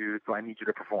line, dude. So I need you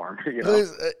to perform. You know?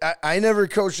 I never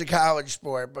coached a college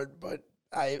sport, but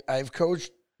I've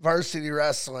coached varsity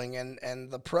wrestling,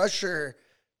 and the pressure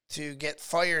to get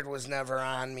fired was never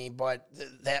on me. But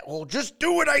that will just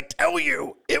do what I tell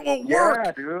you. It will work.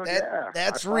 Yeah, dude.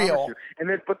 That's I promise real. you. And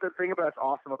then, but the thing that's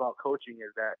awesome about coaching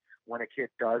is that when a kid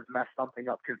does mess something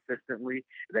up consistently,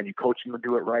 then you coach him to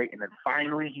do it right, and then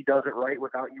finally he does it right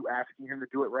without you asking him to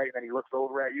do it right, and then he looks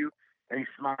over at you and he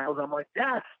smiles. I'm like,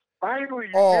 yes, finally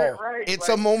you did it right. It's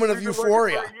like, a moment of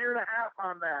euphoria. For a year and a half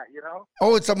on that, you know?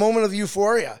 Oh, it's a moment of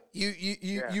euphoria.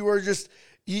 You are just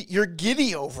you're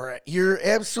giddy over it. You're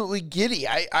absolutely giddy.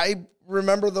 I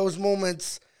remember those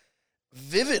moments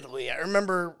vividly. I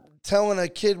remember telling a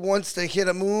kid once to hit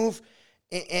a move,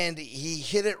 and he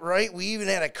hit it right. We even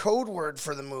had a code word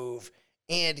for the move,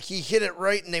 and he hit it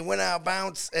right, and they went out of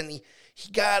bounds, and he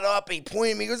got up, he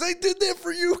pointed at me, he goes, I did that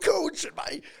for you, coach. And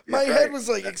my head was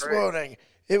like exploding. Right.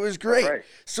 It was great. Right.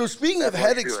 So speaking of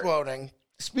head exploding,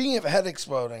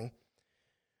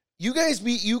 you guys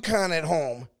beat UConn at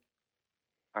home,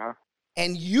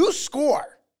 and you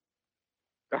score.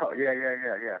 Oh,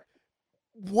 yeah.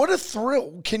 What a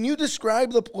thrill. Can you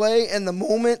describe the play and the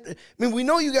moment? I mean, we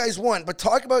know you guys won, but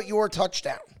talk about your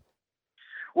touchdown.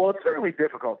 Well, it's certainly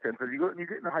difficult, Tim, because you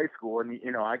get into high school, and,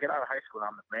 you know, I get out of high school and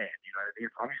I'm the man. You know what I mean?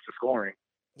 I'm used to scoring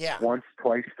once,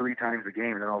 twice, 3 times a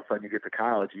game, and then all of a sudden you get to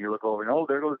college, and you look over, and, oh,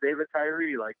 there goes David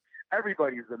Tyree. Like,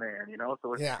 everybody's the man, you know?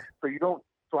 So you don't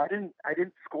 – so I didn't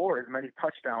score as many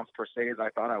touchdowns, per se, as I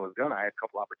thought I was going to. I had a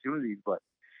couple opportunities, but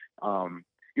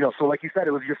you know, so like you said,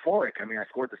 it was euphoric. I mean, I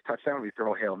scored this touchdown. We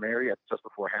throw a Hail Mary just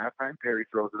before halftime. Perry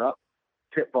throws it up.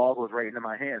 Tip ball goes right into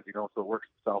my hands, you know, so it works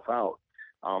itself out.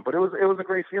 But it was a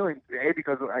great feeling, A,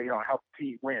 because I helped the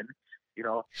team win, you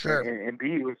know, sure. And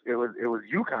B, it was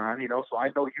UConn, you know, so I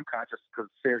know UConn just because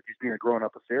Syracuse, being a growing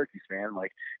up a Syracuse fan,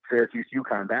 like Syracuse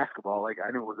UConn basketball, like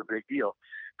I knew it was a big deal.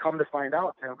 Come to find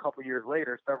out, Tim, several years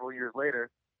later,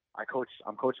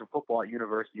 I'm coaching football at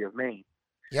University of Maine.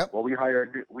 Yep. Well, we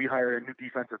hired a new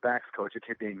defensive backs coach, a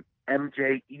kid named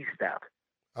MJ Estep.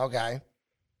 Okay.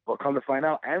 Well, come to find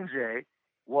out, MJ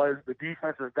was the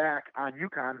defensive back on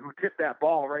UConn who tipped that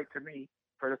ball right to me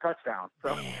for the touchdown.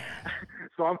 So,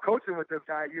 so I'm coaching with this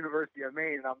guy at University of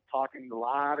Maine, and I'm talking a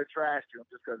lot of trash to him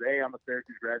just because, A, I'm a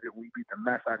Syracuse graduate, we beat the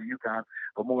mess out of UConn,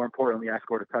 but more importantly, I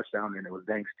scored a touchdown, and it was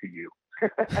thanks to you.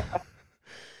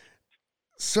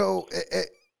 So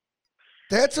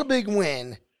that's a big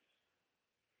win.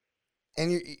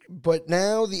 But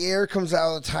now the air comes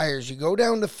out of the tires. You go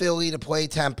down to Philly to play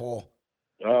Temple.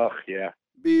 Oh, yeah.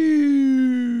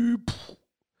 Beep.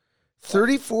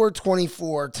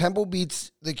 34-24. Temple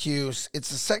beats the Cuse. It's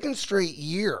the second straight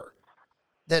year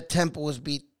that Temple has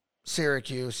beat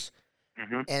Syracuse.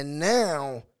 Mm-hmm. And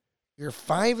now you're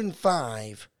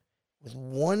 5-5 with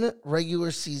one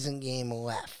regular season game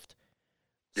left.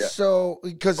 Yeah. So,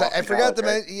 because I forgot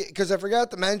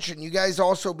to mention, you guys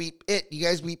also beat Pitt. You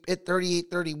guys beat Pitt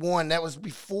 38-31. That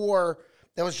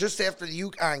was just after the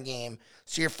UConn game.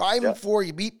 So you're 5-4.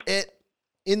 You beat Pitt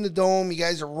in the Dome. You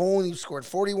guys are rolling. You scored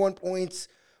 41 points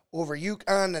over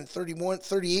UConn and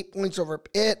 38 points over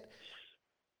Pitt.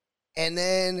 And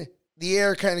then the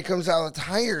air kind of comes out of the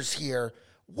tires here.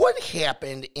 What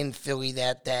happened in Philly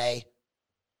that day?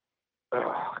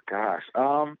 Oh, gosh.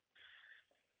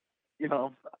 You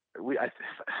know,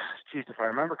 if I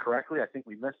remember correctly, I think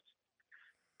we missed.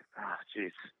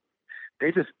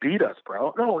 They just beat us,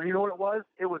 bro. No, you know what it was?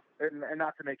 It was, and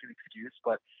not to make an excuse,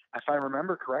 but if I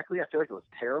remember correctly, I feel like it was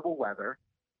terrible weather.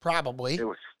 Probably. It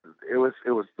was.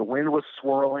 The wind was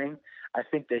swirling. I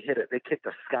think they hit it. They kicked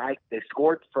a sky. They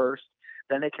scored first,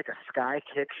 then they kick a sky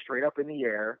kick straight up in the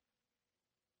air.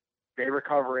 They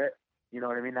recover it. You know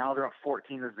what I mean? Now they're up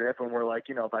 14-0, and we're like,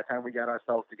 you know, by the time we got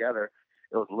ourselves together,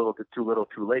 it was a little bit too little,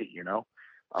 too late, you know.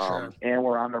 Sure. And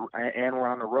we're on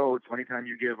the road. So anytime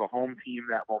you give a home team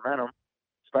that momentum,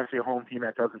 especially a home team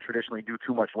that doesn't traditionally do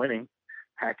too much winning,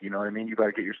 heck, you know what I mean. You got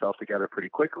to get yourself together pretty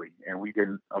quickly, and we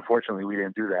didn't. Unfortunately, we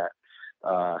didn't do that,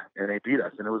 and they beat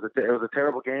us. And it was a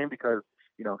terrible game because,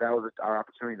 you know, that was our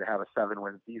opportunity to have a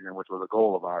 7-win season, which was a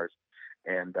goal of ours.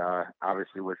 And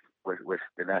obviously, with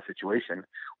in that situation,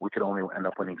 we could only end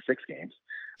up winning 6 games.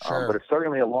 Sure. But it's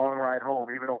certainly a long ride home,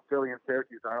 even though Philly and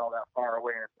Syracuse aren't all that far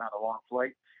away and it's not a long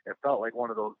flight. It felt like one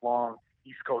of those long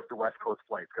East Coast to West Coast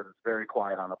flights because it's very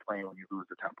quiet on the plane when you lose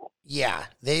the Temple. Yeah,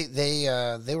 they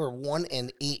were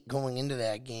 1-8 going into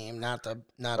that game. I'm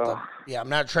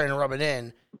not trying to rub it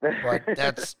in, but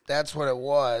that's what it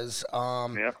was.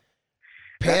 Yeah.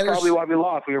 That's probably why we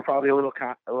lost. We were probably a little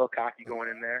cocky going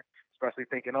in there, especially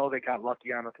thinking, oh, they got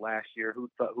lucky on us last year. Who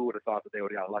would have thought that they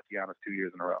would have got lucky on us 2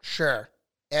 years in a row? Sure.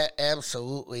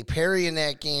 Absolutely. Perry in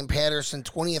that game, Patterson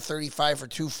 20 of 35 for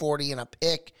 240 and a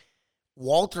pick.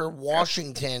 Walter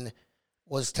Washington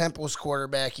was Temple's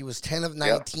quarterback. He was 10 of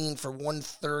 19 for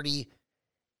 130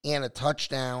 and a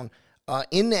touchdown.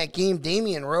 In that game,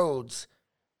 Damian Rhodes,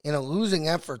 in a losing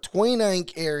effort, 29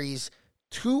 carries,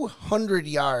 200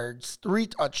 yards, 3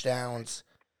 touchdowns.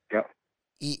 Yep.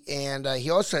 He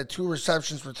also had 2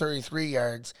 receptions for 33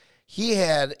 yards. He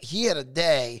had a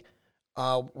day.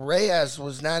 Reyes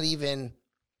was not even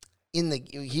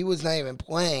he was not even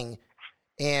playing,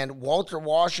 and Walter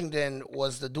Washington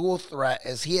was the dual threat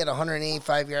as he had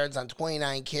 185 yards on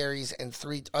 29 carries and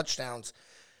 3 touchdowns.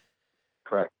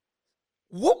 Correct.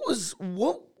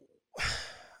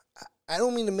 I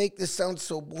don't mean to make this sound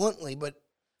so bluntly, but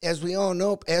as we all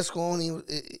know,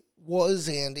 Pasqualoni was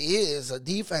and is a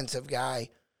defensive guy.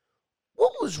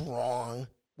 What was wrong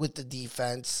with the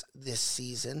defense this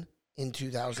season in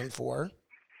 2004?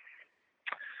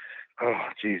 Oh,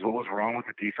 geez, what was wrong with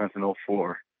the defense in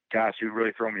 2004? Gosh, you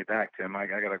really throw me back, Tim. I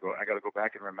gotta go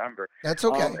back and remember. That's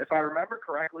okay. If I remember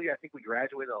correctly, I think we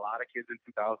graduated a lot of kids in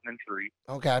 2003.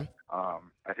 Okay.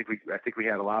 I think we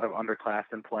had a lot of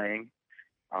underclassmen playing.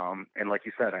 And like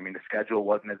you said, I mean, the schedule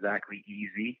wasn't exactly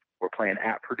easy. We're playing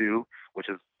at Purdue, which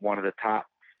is one of the top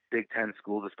Big Ten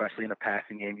schools, especially in the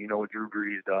passing game. You know what Drew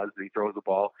Brees does. He throws the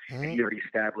ball. Mm-hmm. And he already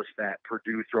established that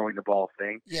Purdue throwing the ball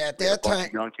thing. Yeah, at that time.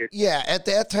 Young kids. Yeah, at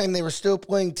that time they were still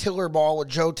playing Tiller ball with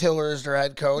Joe Tiller as their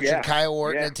head coach, and Kyle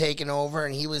Orton had taken over,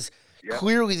 and he was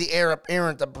clearly the heir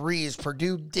apparent to Brees.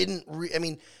 Purdue didn't.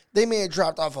 They may have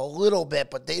dropped off a little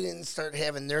bit, but they didn't start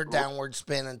having their downward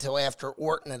spin until after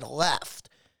Orton had left.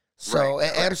 So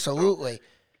absolutely.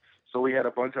 So we had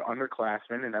a bunch of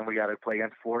underclassmen, and then we got to play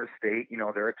against Florida State. You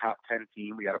know, they're a top 10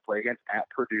 team. We got to play against at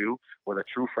Purdue with a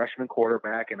true freshman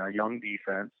quarterback and a young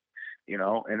defense, you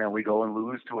know, and then we go and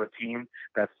lose to a team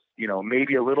that's, you know,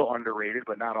 maybe a little underrated,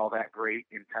 but not all that great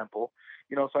in Temple.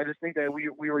 You know, so I just think that we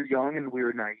were young and we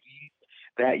were naive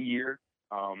that year.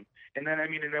 And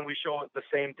then we show the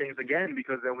same things again,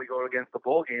 because then we go against the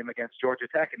bowl game against Georgia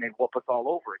Tech and they whoop us all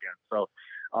over again. So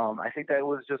I think that it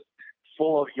was just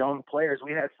full of young players.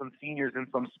 We had some seniors in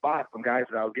some spots, some guys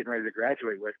that I was getting ready to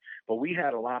graduate with, but we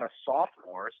had a lot of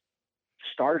sophomores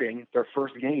starting their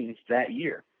first games that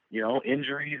year. You know,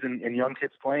 injuries and young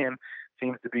kids playing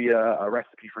seems to be a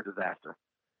recipe for disaster.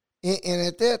 And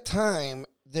at that time,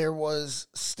 there was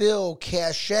still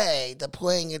cachet to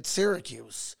playing at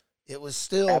Syracuse. It was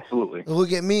still, absolutely.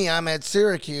 Look at me, I'm at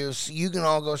Syracuse. You can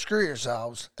all go screw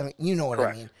yourselves. I mean, you know what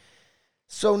Correct. I mean.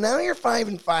 So now you're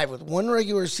 5-5 with one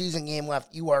regular season game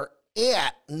left. You are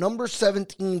at number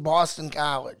 17 Boston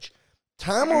College.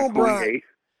 Tom O'Brien,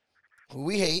 who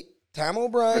we hate. Tom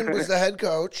O'Brien was the head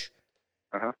coach.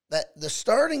 Uh-huh. That the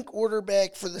starting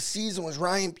quarterback for the season was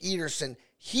Ryan Peterson.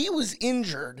 He was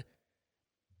injured.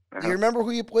 Do you remember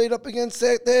who you played up against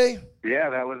that day? Yeah,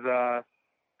 that was a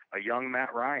young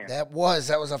Matt Ryan. That was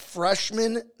a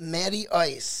freshman, Matty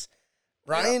Ice.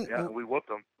 Ryan, yeah, we whooped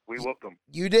him.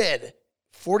 You did.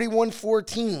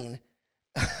 41-14.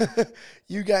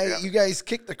 You guys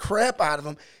kicked the crap out of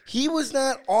him. He was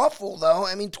not awful, though.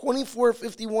 I mean,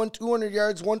 24-51, 200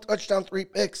 yards, 1 touchdown, 3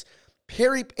 picks.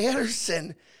 Perry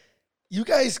Patterson, you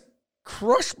guys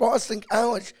crushed Boston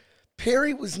College.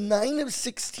 Perry was 9 of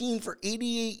 16 for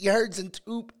 88 yards and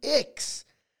 2 picks.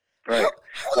 Right.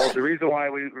 Well, the reason why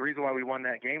we won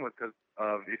that game was because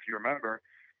of, if you remember,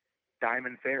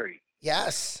 Diamond Ferry.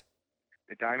 Yes.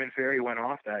 The Diamond Ferry went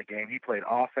off that game. He played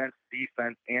offense,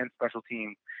 defense, and special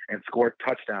teams and scored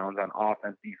touchdowns on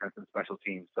offense, defense, and special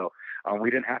teams. So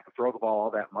we didn't have to throw the ball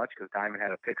all that much because Diamond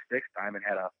had a pick six. Diamond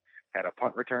had a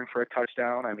punt return for a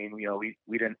touchdown. I mean, you know, we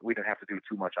didn't have to do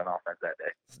too much on offense that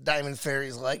day. It's Diamond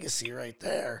Ferry's legacy right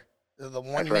there. The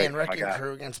one-man wrecking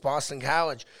crew against Boston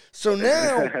College. So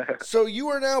now, so you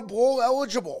are now bowl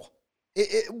eligible.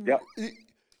 Yep.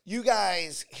 You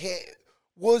guys,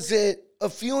 was it a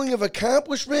feeling of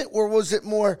accomplishment, or was it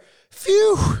more,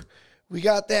 phew, we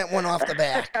got that one off the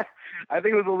back? I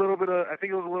think it was a little bit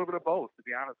of both, to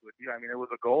be honest with you. I mean, it was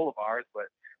a goal of ours, but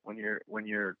when you're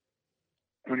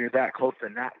that close to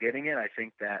not getting it, I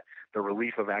think that the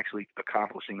relief of actually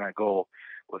accomplishing that goal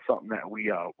was something that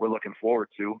we're looking forward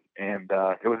to. And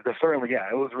it was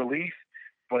it was relief,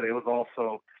 but it was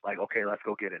also like, okay, let's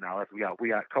go get it now. We got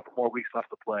a couple more weeks left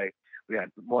to play. We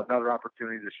had another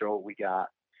opportunity to show what we got,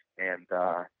 and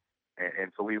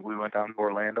so we went down to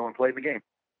Orlando and played the game.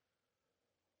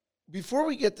 Before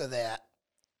we get to that,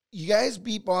 you guys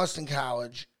beat Boston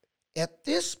College. At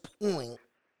this point,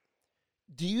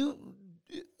 did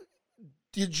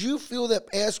you feel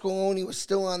that Pasqualoni was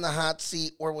still on the hot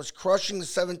seat, or was crushing the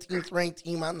 17th ranked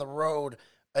team on the road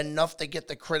enough to get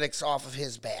the critics off of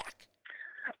his back?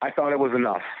 I thought it was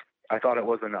enough.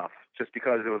 Just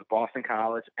because it was Boston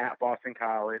College at Boston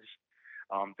College.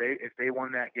 If they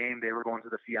won that game, they were going to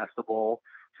the Fiesta Bowl,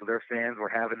 so their fans were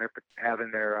having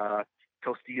their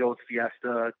Tostitos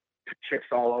Fiesta chips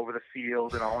all over the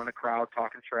field and all in the crowd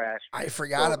talking trash. I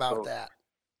forgot about that.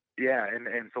 Yeah,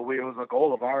 and so it was a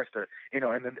goal of ours to, and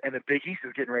the Big East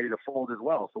is getting ready to fold as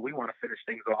well, so we want to finish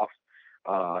things off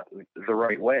the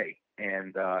right way.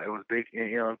 And it was big.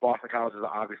 Boston College is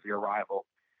obviously a rival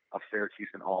of Syracuse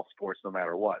in all sports, no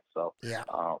matter what. So yeah,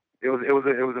 it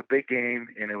was a big game,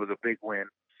 and it was a big win.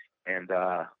 And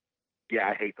yeah,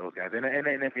 I hate those guys. And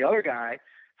then the other guy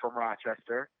from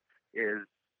Rochester is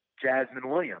Jasmine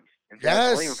Williams. And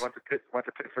Jasmine Williams went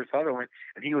to Pittsburgh Sutherland,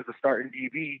 and he was the starting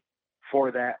DB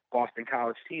for that Boston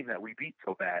College team that we beat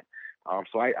so bad.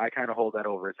 So I kind of hold that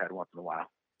over his head once in a while.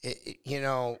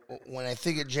 When I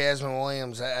think of Jasmine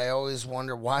Williams, I always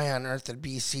wonder why on earth did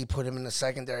BC put him in the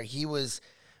secondary. He was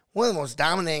one of the most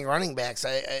dominating running backs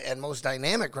and most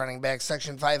dynamic running backs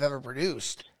Section 5 ever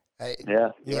produced.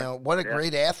 What a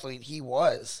great athlete he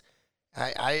was.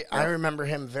 I remember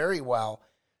him very well.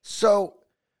 So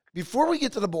before we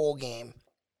get to the bowl game,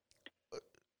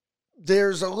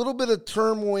 there's a little bit of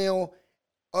turmoil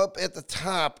up at the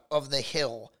top of the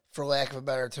hill, for lack of a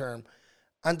better term.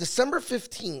 On December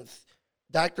 15th,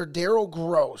 Dr. Daryl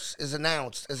Gross is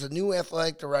announced as a new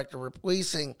athletic director,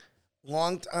 replacing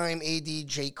longtime AD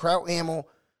Jake Krauthamel,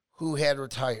 who had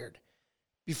retired.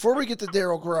 Before we get to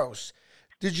Daryl Gross,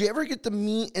 did you ever get to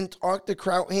meet and talk to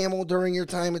Krauthamel during your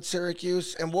time at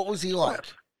Syracuse, and what was he like?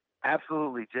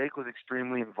 Absolutely. Jake was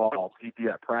extremely involved. He'd be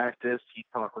at practice. He'd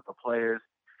talk with the players.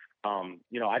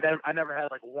 I never had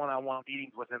like one-on-one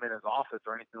meetings with him in his office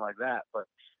or anything like that. But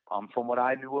from what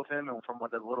I knew of him and from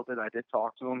what the little bit I did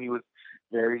talk to him, he was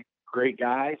very great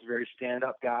guy, very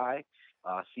stand-up guy.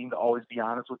 Seemed to always be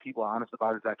honest with people, honest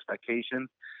about his expectations.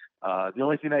 The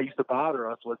only thing that used to bother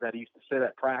us was that he used to sit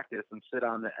at practice and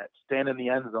stand in the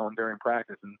end zone during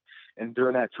practice. And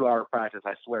during that 2-hour practice,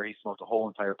 I swear he smoked a whole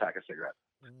entire pack of cigarettes.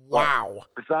 Wow.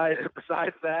 But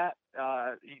besides that,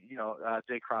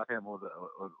 Jake Krauthamel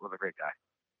was a great guy.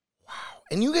 Wow.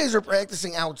 And you guys are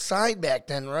practicing outside back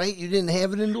then, right? You didn't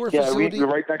have an indoor facility? Yeah,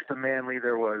 we right next to Manly.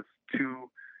 There was two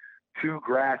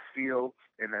grass fields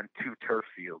and then 2 turf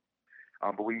fields.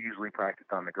 But we usually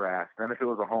practiced on the grass. Then if it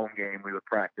was a home game, we would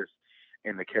practice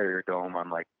in the Carrier Dome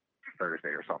on like Thursday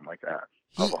or something like that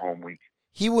of a home week.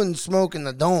 He wouldn't smoke in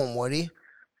the dome, would he?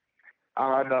 No.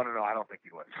 I don't think he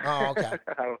would. Oh, okay.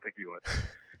 I don't think he would.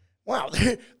 Wow,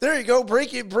 there you go.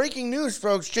 Breaking news,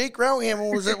 folks. Jake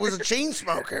Krauthamel was a chain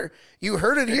smoker. You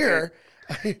heard it here.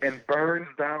 And burns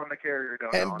down the Carrier Dome.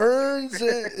 And burns.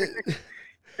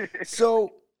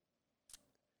 So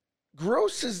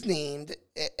Gross is named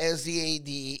as the AD.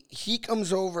 He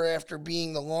comes over after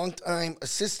being the longtime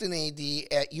assistant AD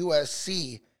at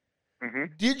USC. Mm-hmm.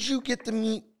 Did you get to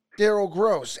meet Daryl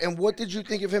Gross, and what did you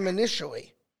think of him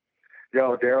initially?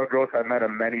 Daryl Gross, I met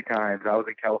him many times. I was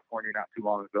in California not too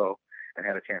long ago and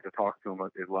had a chance to talk to him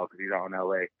as well because he's out in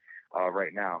L.A.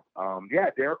 Right now.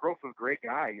 Daryl Gross was a great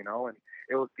guy, and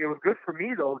it was good for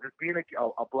me, though, just being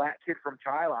a black kid from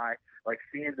Chi-Li, like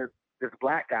seeing this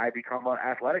black guy become an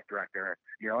athletic director,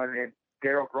 and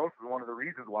Daryl Gross was one of the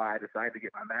reasons why I decided to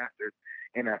get my master's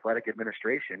in athletic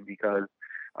administration because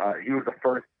he was the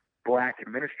first black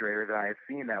administrator that I had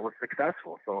seen that was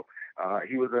successful. So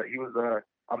he was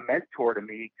a mentor to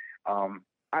me.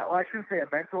 I shouldn't say a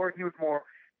mentor. He was more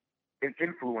an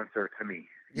influencer to me.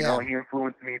 He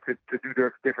influenced me to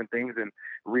do different things and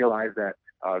realize that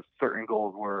certain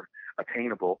goals were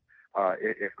attainable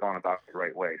if gone about the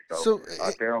right way. So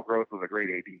Daryl Gross was a great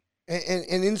AD.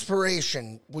 And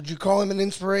inspiration. Would you call him an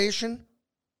inspiration?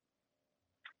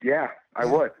 Yeah, I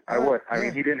would. I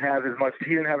mean, he didn't have as much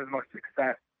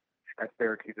success at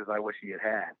Syracuse as I wish he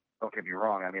had. Don't get me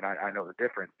wrong. I mean, I know the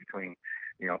difference between,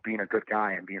 being a good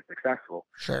guy and being successful.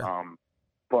 Sure.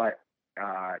 But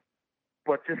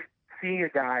just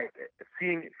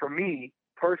for me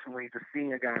personally, just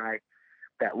seeing a guy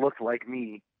that looked like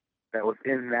me, that was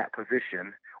in that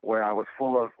position where I was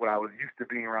full of what I was used to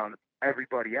being around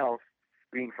everybody else,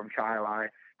 being from Chi-Li,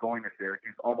 going to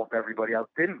Syracuse, almost everybody else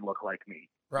didn't look like me.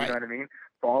 Right. You know what I mean?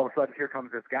 So all of a sudden here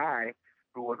comes this guy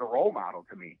who was a role model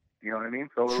to me. You know what I mean?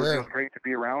 So it was great to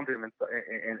be around him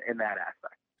in that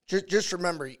aspect. Just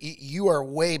remember, you are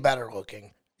way better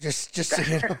looking. Just so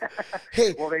you know.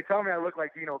 Hey. Well, they tell me I look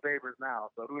like Dino Babers now,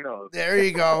 so who knows? There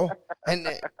you go. And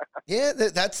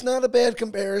that's not a bad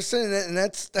comparison, and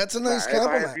that's a nice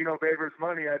compliment. If I had Dino Babers'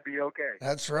 money, I'd be okay.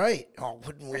 That's right. Oh,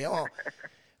 wouldn't we all?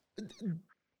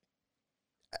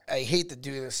 I hate to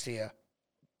do this to you,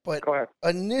 But Go ahead.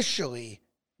 initially,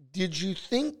 did you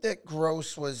think that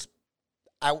Gross was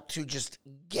out to just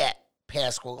get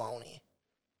Pasqualoni?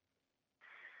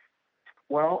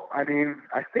 Well, I mean,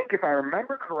 I think if I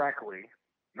remember correctly,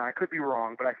 now I could be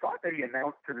wrong, but I thought that he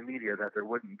announced to the media that there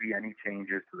wouldn't be any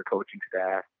changes to the coaching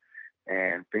staff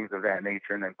and things of that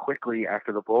nature. And then quickly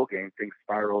after the bowl game, things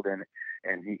spiraled and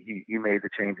he made the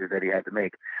changes that he had to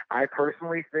make. I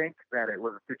personally think that it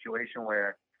was a situation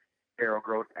where Daryl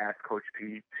Gross asked Coach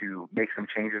P to make some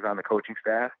changes on the coaching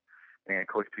staff, and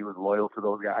Coach P was loyal to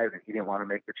those guys, and he didn't want to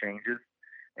make the changes.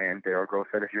 And Daryl Gross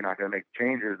said, if you're not going to make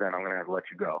changes, then I'm going to have to let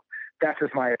you go. That's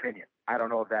just my opinion. I don't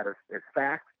know if that is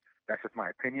fact. That's just my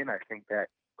opinion. I think that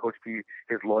Coach P,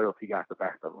 his loyalty got the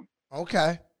best of him.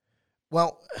 Okay.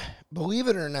 Well, believe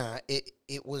it or not,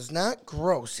 it was not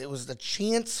Gross. It was the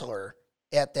chancellor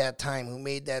at that time who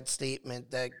made that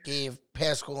statement that gave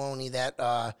Pasqualoni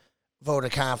that vote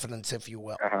of confidence, if you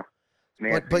will. Uh-huh.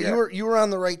 But yeah. you were on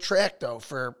the right track, though,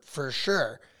 for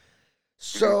sure.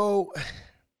 So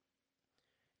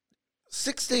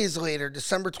 6 days later,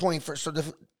 December 21st. So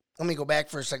let me go back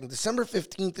for a second. December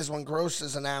 15th is when Gross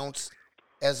is announced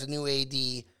as the new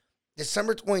AD.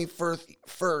 December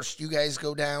 21st, you guys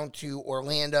go down to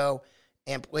Orlando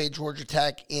and play Georgia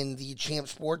Tech in the Champ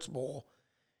Sports Bowl.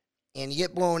 And you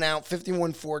get blown out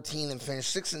 51-14 and finish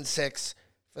 6-6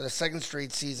 for the second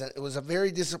straight season. It was a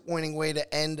very disappointing way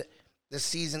to end the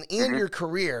season and your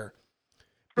career.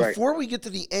 Before we get to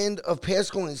the end of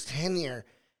Pasqualoni's tenure,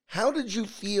 how did you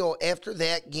feel after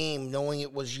that game, knowing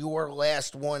it was your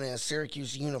last one in a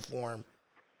Syracuse uniform?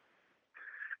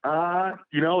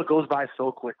 It goes by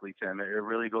so quickly, Tim. It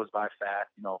really goes by fast.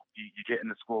 You get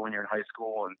into school when you're in high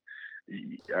school and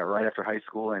right after high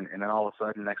school, and then all of a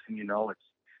sudden, next thing you know, it's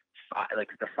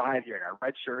the 5 year. I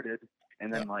redshirted,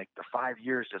 and then the 5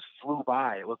 years just flew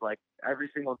by. It was like every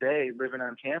single day living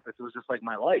on campus. It was just like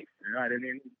my life. I didn't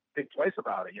even think twice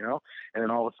about it. And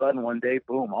then all of a sudden, one day,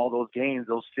 boom! All those games,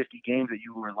 those 50 games that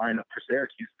you were lined up for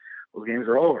Syracuse, those games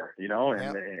are over.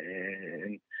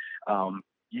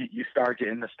 You start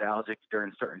getting nostalgic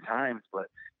during certain times, but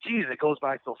geez, it goes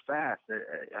by so fast.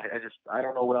 I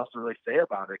don't know what else to really say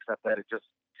about it except that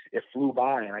it flew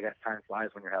by, and I guess time flies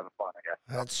when you're having fun, I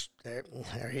guess.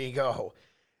 There you go.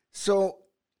 So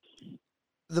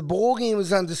the bowl game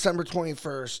was on December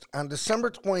 21st. On December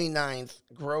 29th,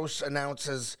 Gross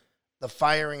announces the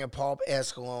firing of Paul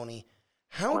Pasqualoni.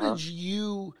 How did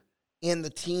you and the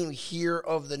team hear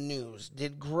of the news?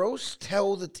 Did Gross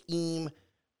tell the team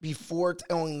before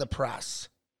telling the press?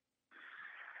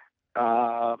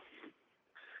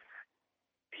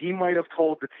 He might have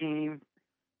told the team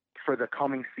for the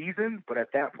coming season, but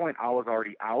at that point, I was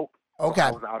already out. Okay. So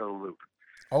I was out of the loop.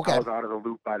 Okay. I was out of the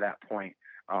loop by that point.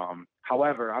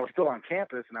 However, I was still on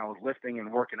campus, and I was lifting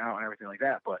and working out and everything like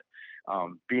that, but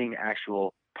being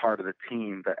actual part of the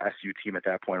team, the SU team at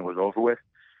that point was over with.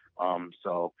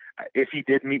 So if he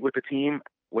did meet with the team,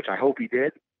 which I hope he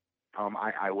did,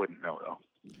 I wouldn't know, though.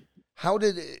 How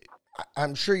did it,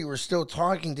 I'm sure you were still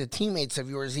talking to teammates of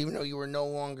yours, even though you were no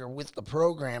longer with the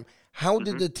program. How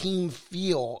did the team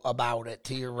feel about it,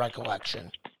 to your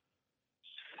recollection?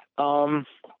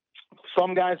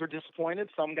 Some guys were disappointed.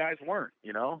 Some guys weren't,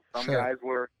 Some Sure. guys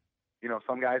were,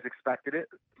 some guys expected it.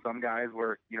 Some guys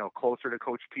were, closer to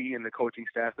Coach P and the coaching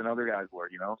staff than other guys were,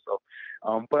 So,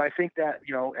 but I think that,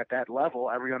 at that level,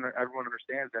 everyone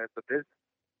understands that it's a business.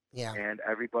 Yeah. And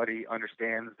everybody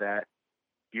understands that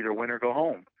either win or go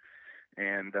home.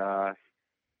 And,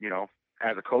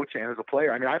 as a coach and as a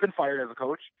player, I mean, I've been fired as a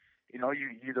coach. You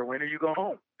either win or you go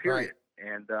home, period.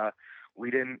 Right. And we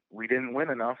didn't win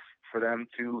enough for them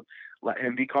to let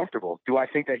him be comfortable. Do I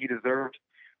think that he deserved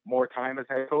more time as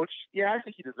head coach? Yeah, I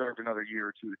think he deserved another year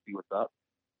or two to see what's up.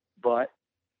 But,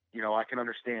 I can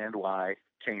understand why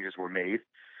changes were made.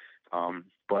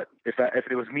 But if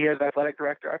it was me as athletic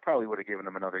director, I probably would have given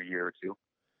him another year or two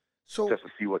just to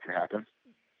see what can happen.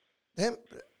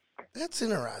 That's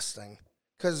interesting,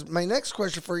 because my next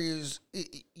question for you is,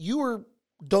 you were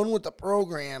done with the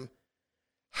program.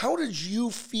 How did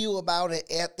you feel about it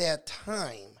at that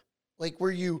time? Like,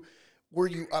 were you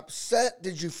upset?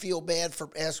 Did you feel bad for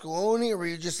Pasqualoni, or were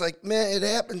you just like, man, it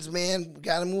happens, man,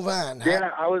 got to move on?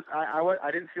 Yeah,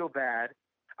 I didn't feel bad.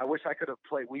 I wish I could have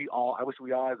played. I wish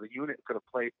we all as a unit could have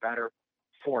played better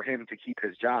for him to keep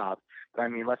his job. But I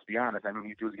mean, let's be honest. I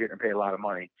mean, he was getting paid a lot of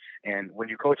money, and when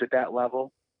you coach at that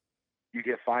level, you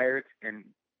get fired, and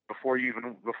before you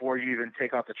even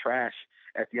take out the trash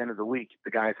at the end of the week,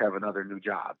 the guys have another new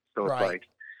job. So it's like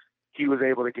he was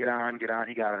able to get on. He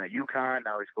got on at UConn.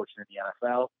 Now he's coaching in the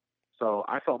NFL. So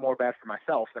I felt more bad for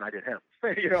myself than I did him.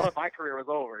 My career was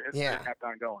over. His career kept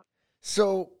on going.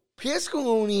 So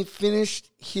Pasqualoni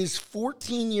finished his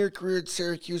 14-year career at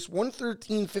Syracuse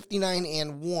 113, 59,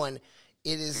 and 1.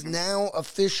 It is now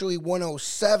officially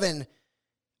 107,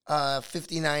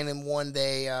 59, and 1.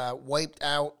 They wiped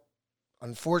out,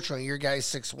 unfortunately, your guys'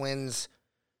 6 wins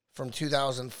from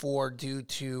 2004 due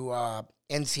to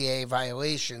NCAA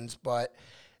violations. But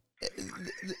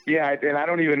yeah, and I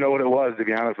don't even know what it was, to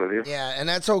be honest with you. yeah, and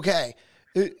that's okay.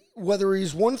 Whether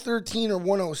he's 113 or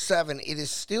 107, it is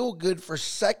still good for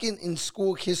second in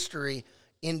school history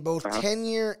in both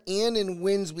tenure and in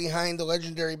wins behind the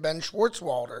legendary Ben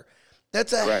Schwartzwalder.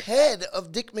 That's ahead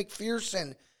of Dick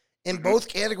McPherson in both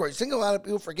categories. I think a lot of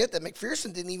people forget that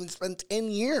McPherson didn't even spend 10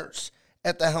 years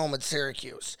at the helm at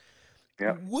Syracuse.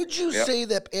 Yep. Would you say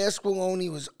that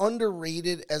Pasqualoni was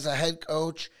underrated as a head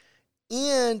coach,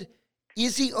 and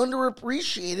is he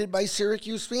underappreciated by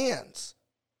Syracuse fans?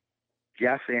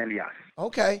 Yes and yes.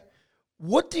 Okay.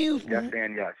 What do you Yes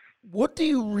and yes. What do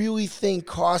you really think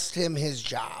cost him his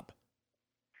job?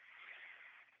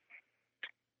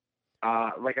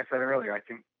 Like I said earlier,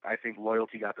 I think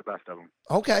loyalty got the best of him.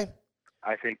 Okay.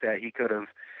 I think that he could have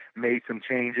made some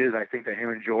changes. I think that him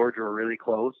and George were really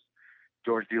close,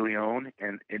 George DeLeon,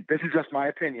 and this is just my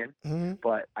opinion,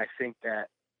 but I think that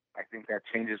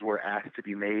changes were asked to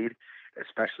be made,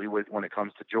 especially when it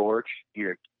comes to George.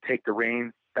 Either take the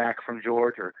reins back from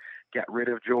George or get rid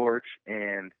of George,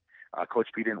 and Coach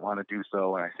P didn't want to do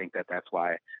so, and I think that that's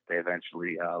why they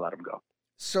eventually let him go.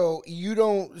 So you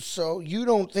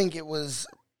don't think it was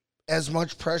as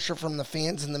much pressure from the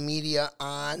fans and the media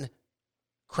on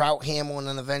Kraut, Hamlin,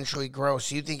 and eventually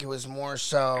Gross? You think it was more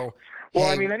so? Well,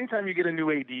 I mean, anytime you get a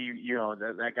new AD, you know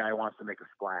that guy wants to make a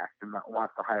splash and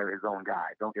wants to hire his own guy.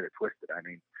 Don't get it twisted. I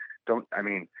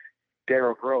mean,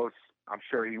 Daryl Gross, I'm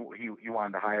sure he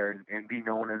wanted to hire and be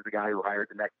known as the guy who hired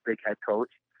the next big head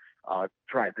coach.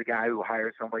 Tried the guy who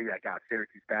hired somebody that got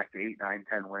Syracuse back to 8, 9,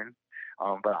 10 wins.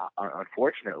 But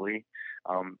unfortunately,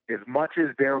 as much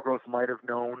as Daryl Gross might have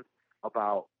known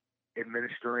about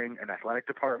administering an athletic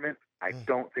department, I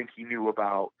don't think he knew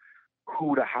about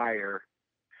who to hire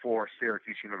for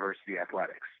Syracuse University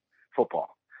athletics,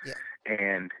 football. Yeah.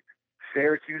 And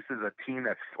Syracuse is a town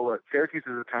that's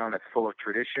full of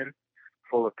tradition,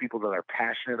 full of people that are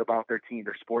passionate about their team,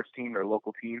 their sports team, their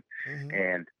local team.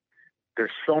 And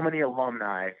there's so many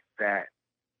alumni that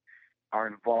are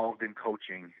involved in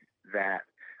coaching that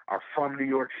are from New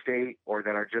York State or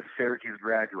that are just Syracuse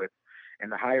graduates,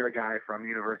 and to hire a guy from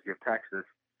University of Texas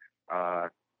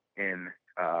in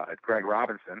Greg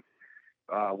Robinson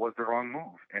was the wrong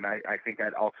move. And I think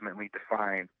that ultimately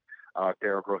defined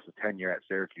Daryl Gross's tenure at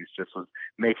Syracuse, just was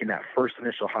making that first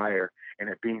initial hire and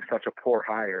it being such a poor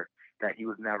hire that he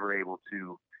was never able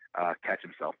to catch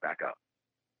himself back up.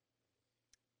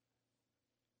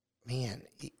 Man,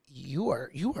 you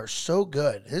are so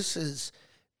good. This is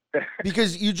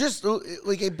because you just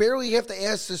like I barely have to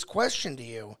ask this question to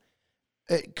you,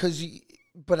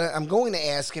 but I'm going to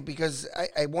ask it because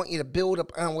I want you to build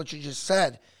up on what you just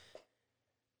said.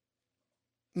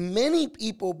 Many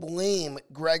people blame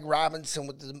Greg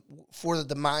Robinson for the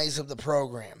demise of the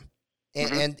program,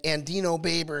 and Dino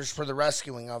Babers for the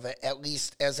rescuing of it, at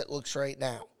least as it looks right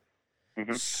now.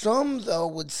 Some, though,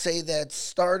 would say that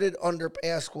started under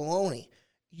Pasqualoni.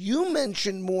 You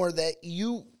mentioned more that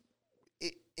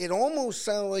it almost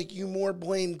sounded like you more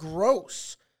blame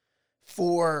Gross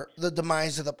for the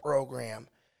demise of the program.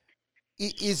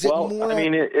 Is it more? I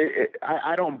mean,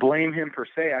 I don't blame him per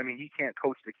se. I mean, he can't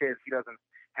coach the kids. He doesn't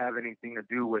have anything to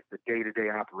do with the day-to-day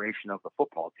operation of the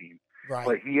football team. Right.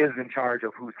 But he is in charge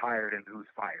of who's hired and who's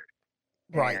fired.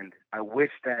 Right. And I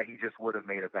wish that he just would have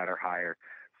made a better hire.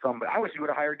 I wish he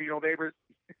would have hired Dino Babers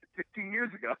 15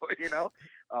 years ago, you know.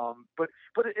 But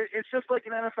it's just like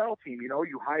an NFL team, you know.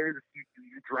 You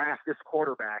draft this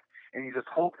quarterback, and you just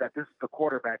hope that this is the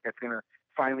quarterback that's going to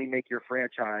finally make your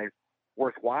franchise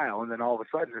worthwhile. And then all of a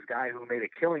sudden, this guy who made a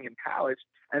killing in college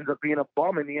ends up being a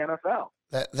bum in the NFL.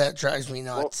 That drives me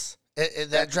nuts. Well,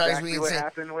 that drives me insane. What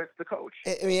happened with the coach?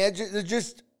 I mean, it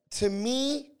just to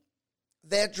me,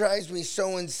 that drives me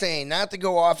so insane. Not to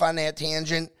go off on that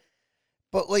tangent.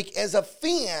 But, like, as a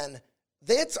fan,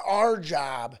 that's our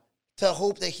job to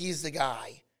hope that he's the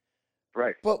guy.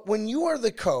 Right. But when you are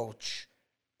the coach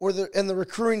and the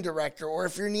recruiting director, or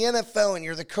if you're in the NFL and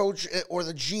you're the coach or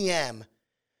the GM,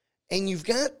 and you've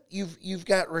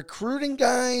got recruiting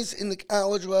guys in the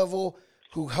college level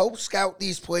who help scout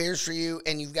these players for you,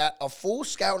 and you've got a full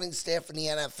scouting staff in the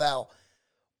NFL,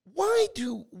 why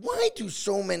do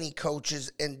so many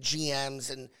coaches and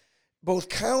GMs and both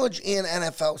college and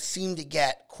NFL seem to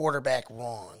get quarterback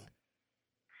wrong?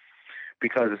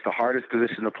 Because it's the hardest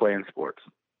position to play in sports.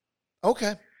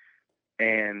 Okay.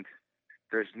 and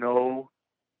there's no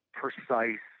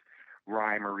precise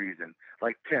rhyme or reason.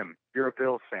 Like, Tim, you're a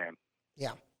Bills fan.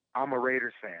 Yeah. I'm a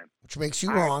Raiders fan. Which makes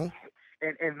you wrong.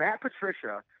 And Matt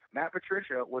Patricia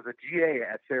was a GA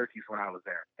at Syracuse when I was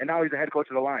there, and now he's the head coach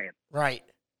of the Lions. Right.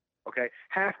 Okay,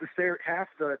 half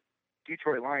the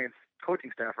Detroit Lions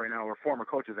coaching staff right now were former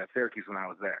coaches at Syracuse when I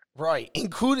was there. Right,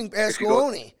 including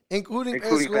Pasqualoni. Including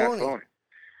Pasqualoni.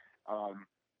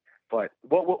 But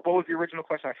what was the original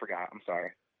question? I forgot. I'm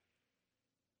sorry.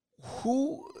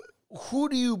 Who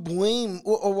do you blame?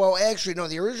 Well, actually, no.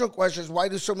 The original question is why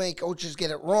do so many coaches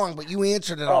get it wrong? But you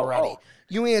answered it already.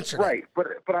 You answered it. Right,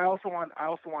 but I also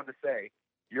wanted to say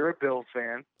you're a Bills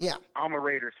fan. Yeah. I'm a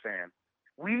Raiders fan.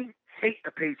 We hate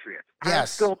the Patriots. Yes. I'm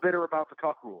still bitter about the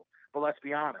Tuck rule. But let's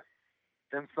be honest.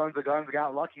 Them sons of guns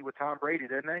got lucky with Tom Brady,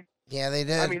 didn't they? Yeah, they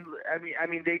did. I mean,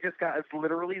 they just got. It's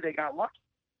literally they got lucky.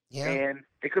 Yeah. And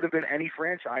it could have been any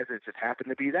franchise. It just happened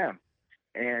to be them.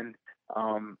 And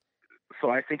so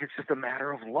I think it's just a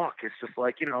matter of luck. It's just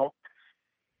like, who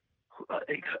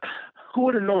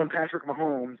would have known Patrick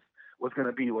Mahomes was going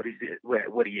to be what he is?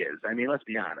 I mean, let's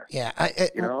be honest. Yeah.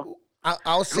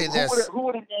 I'll say this. Who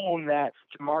would have known that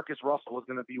Jamarcus Russell was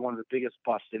going to be one of the biggest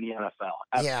busts in the NFL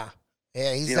ever? Yeah.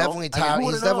 Yeah, he's definitely top.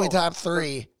 He's definitely top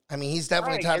 3. I mean, he's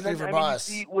definitely top 3 for bust.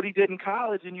 You see what he did in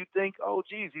college, and you think, oh,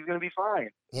 geez, he's going to be fine.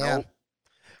 Yeah.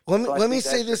 Nope. Let me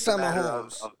say this on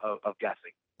Mahomes. Of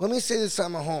guessing. Let me say this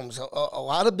on Mahomes. A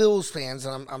lot of Bills fans,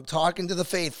 and I'm talking to the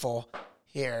faithful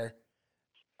here,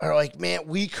 are like, man,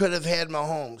 we could have had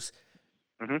Mahomes.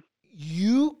 Mm-hmm.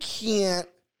 You can't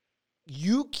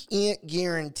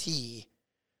guarantee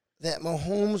that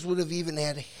Mahomes would have even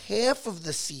had half of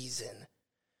the season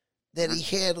that he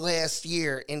had last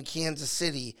year in Kansas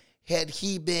City had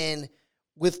he been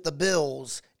with the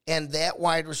Bills and that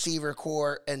wide receiver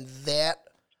core and that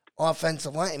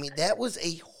offensive line. I mean, that was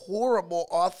a horrible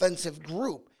offensive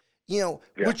group,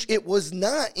 which it was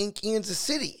not in Kansas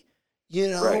City.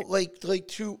 Right. like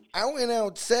to out and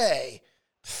out say,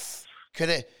 could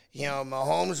have,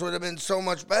 Mahomes would have been so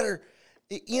much better.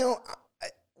 I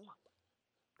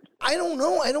don't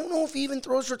know. I don't know if he even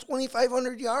throws for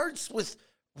 2,500 yards with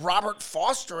Robert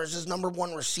Foster as his number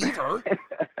 1 receiver.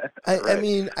 Right. I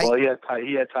mean, he had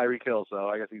Tyreek Hill, so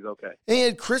I guess he's okay. And he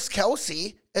had Chris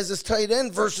Kelsey as his tight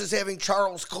end versus having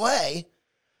Charles Clay.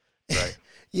 Right.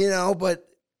 But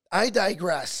I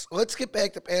digress. Let's get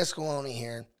back to Pasqualoni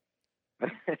here.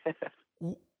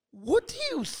 What do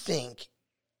you think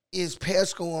is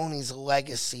Pasqualoni's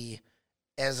legacy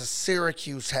as a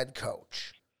Syracuse head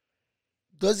coach?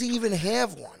 Does he even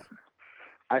have one?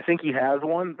 I think he has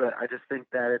one, but I just think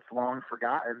that it's long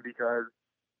forgotten because,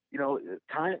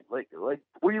 time, like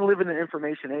we live in an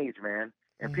information age, man,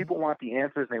 and people want the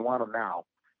answers and they want them now.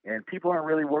 And people aren't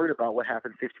really worried about what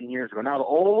happened 15 years ago. Now, the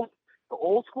old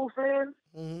school fans,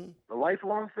 the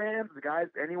lifelong fans, the guys,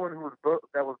 anyone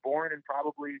that was born in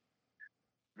probably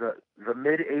the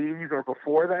mid 80s or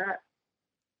before that,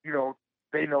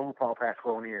 they know who Paul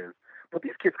Pasqualoni is. But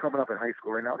these kids coming up in high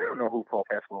school right now, they don't know who Paul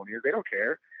Pasqualoni is. They don't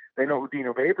care. They know who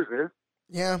Dino Babers is.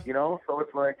 Yeah. So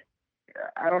it's like,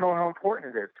 I don't know how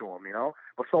important it is to them,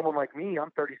 But someone like me,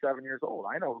 I'm 37 years old.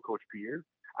 I know who Coach P is.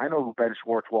 I know who Ben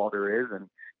Schwartzwalder is and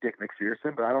Dick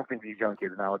McPherson, but I don't think these young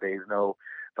kids nowadays know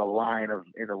the line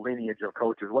in the lineage of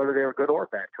coaches, whether they were good or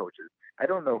bad coaches. I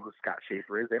don't know who Scott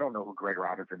Schaefer is. They don't know who Greg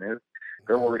Robinson is.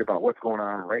 They're worried about what's going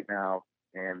on right now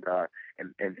and how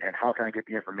can I get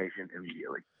the information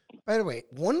immediately. By the way,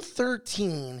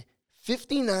 113,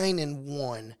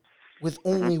 59-1 with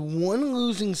only one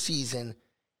losing season.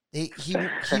 He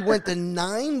went to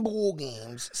 9 bowl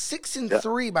games,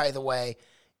 6-3, by the way,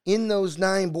 in those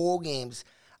 9 bowl games.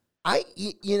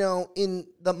 In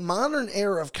the modern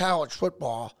era of college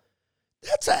football,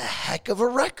 that's a heck of a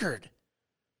record.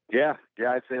 Yeah,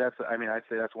 I'd say that's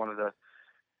one of a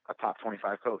top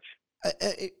 25 coach.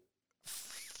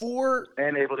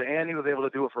 And he was able to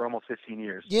do it for almost 15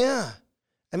 years. Yeah.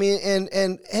 I mean,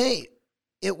 and hey,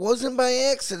 it wasn't by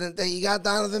accident that you got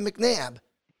Donovan McNabb.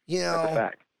 That's a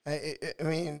fact. I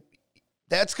mean,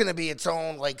 that's going to be its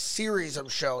own series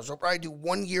of shows. We'll probably do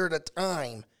 1 year at a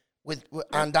time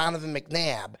on Donovan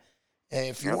McNabb.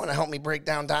 If you want to help me break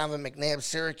down Donovan McNabb's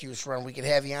Syracuse run, we could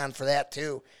have you on for that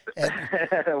too.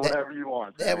 Whatever you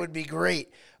want. That would be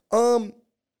great.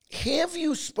 Have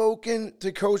you spoken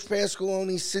to Coach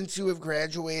Pasqualoni since you have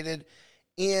graduated?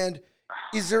 And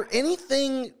is there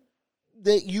anything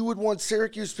that you would want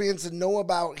Syracuse fans to know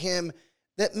about him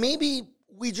that maybe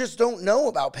we just don't know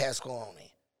about Pasqualoni?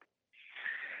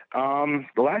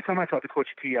 The last time I talked to Coach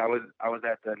P, I was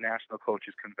at the National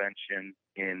Coaches Convention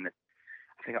in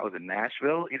think I was in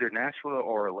Nashville, either Nashville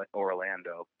or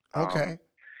Orlando. Okay.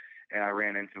 And I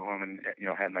ran into him and,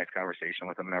 had a nice conversation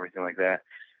with him and everything like that.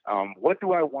 What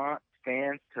do I want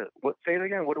fans to say it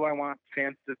again? What do I want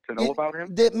fans to know about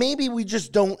him? That maybe we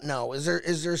just don't know. Is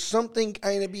there something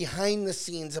kind of behind the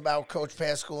scenes about Coach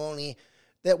Pasqualoni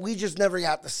that we just never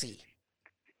got to see?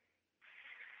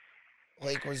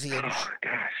 Like, was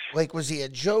he a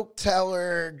joke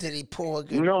teller? Did he pull a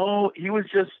good? No, he was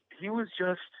just.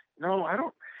 No, I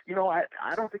don't.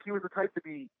 I don't think he was the type to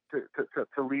be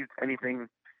to leave anything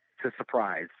to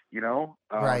surprise.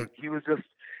 Right. He was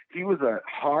a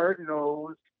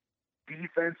hard-nosed,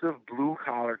 defensive,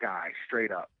 blue-collar guy,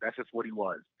 straight up. That's just what he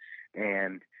was.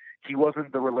 And he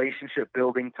wasn't the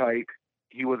relationship-building type.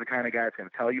 He was the kind of guy that's going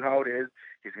to tell you how it is.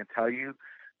 He's going to tell you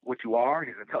what you are.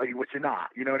 He's going to tell you what you're not.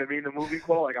 You know what I mean? The movie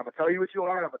quote, like, I'm going to tell you what you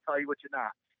are, and I'm going to tell you what you're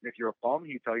not. And if you're a bum,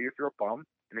 he'd tell you if you're a bum.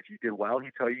 And if you did well,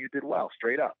 he'd tell you did well,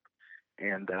 straight up.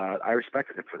 And I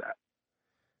respected him for that.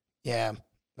 Yeah,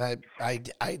 I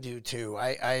do too.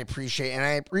 I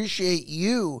appreciate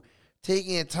you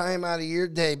taking a time out of your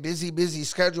day, busy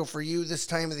schedule for you this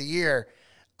time of the year.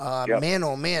 Yep. Man,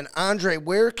 oh man. Andre,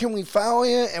 where can we follow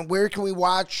you and where can we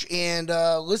watch and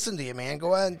listen to you, man?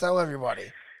 Go ahead and tell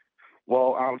everybody.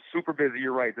 Well, I'm super busy.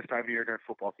 You're right. This time of year during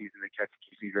football season, it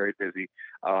keeps me very busy.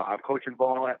 I'm coaching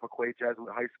ball at McQuaid Jesuit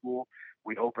High School.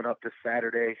 We open up this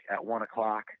Saturday at 1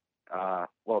 o'clock.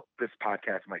 Well, this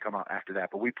podcast might come out after that,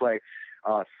 but we play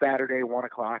Saturday, 1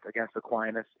 o'clock against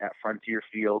Aquinas at Frontier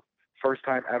Field. First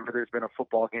time ever there's been a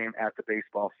football game at the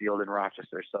baseball field in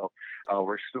Rochester. So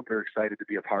we're super excited to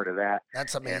be a part of that.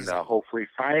 That's amazing. And hopefully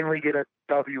finally get a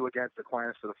W against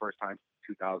Aquinas for the first time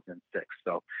since 2006.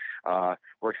 So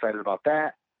we're excited about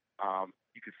that.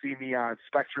 You can see me on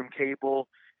Spectrum Cable,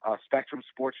 Spectrum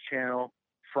Sports Channel.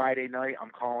 Friday night, I'm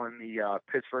calling the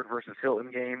Pittsburgh versus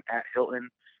Hilton game at Hilton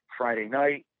Friday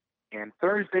night. And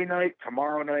Thursday night,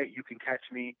 tomorrow night, you can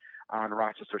catch me on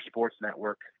Rochester Sports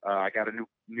Network. I got a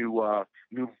new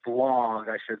vlog,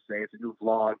 I should say. It's a new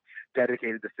vlog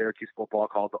dedicated to Syracuse football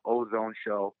called the O-Zone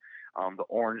Show, the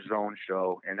Orange Zone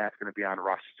Show, and that's going to be on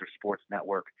Rochester Sports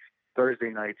Network Thursday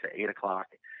nights at 8 o'clock.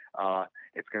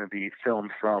 It's going to be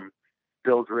filmed from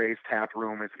Bill Gray's Tap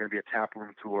Room. It's going to be a tap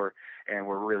room tour, and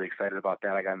we're really excited about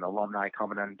that. I got an alumni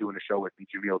coming on and doing a show with me,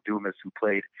 Jamil Dumas, who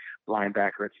played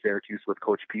linebacker at Syracuse with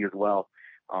Coach P as well.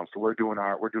 So we're doing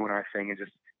our thing and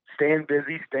just staying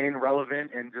busy, staying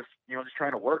relevant, and just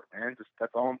trying to work, man.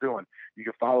 That's all I'm doing. You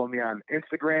can follow me on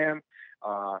Instagram,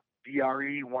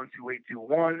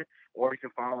 DRE12821, or you can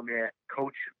follow me at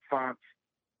Coach Font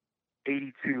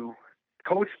 82.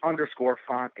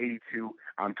 Coach_Font82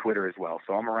 on Twitter as well.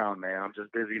 So I'm around, man. I'm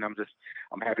just busy, and I'm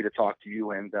happy to talk to you,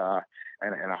 and I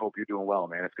hope you're doing well,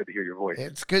 man. It's good to hear your voice.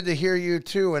 It's good to hear you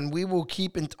too, and we will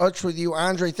keep in touch with you,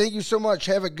 Andre. Thank you so much.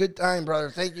 Have a good time, brother.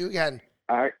 Thank you again.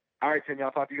 All right, Tim. I'll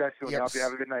talk to you guys soon. Yep. I hope you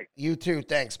have a good night. You too.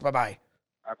 Thanks. Bye-bye.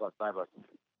 All right, bye, bud.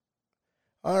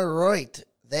 All right.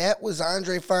 That was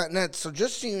Andre Fontenette. So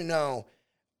just so you know,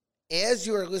 as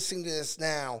you are listening to this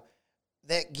now,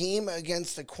 that game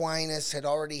against Aquinas had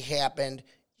already happened.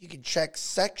 You can check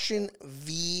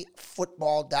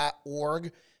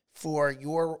sectionvfootball.org for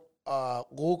your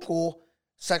local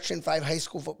Section 5 high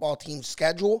school football team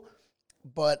schedule.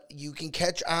 But you can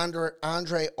catch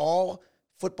Andre all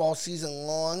football season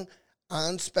long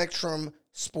on Spectrum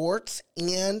Sports.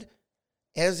 And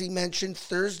as he mentioned,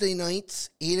 Thursday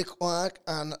nights, 8 o'clock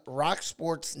on Rock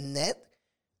Sports Net.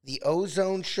 The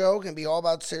O-Zone Show can be all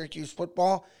about Syracuse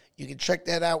football. You can check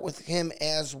that out with him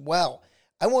as well.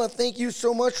 I want to thank you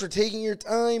so much for taking your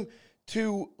time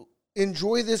to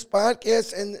enjoy this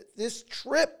podcast and this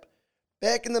trip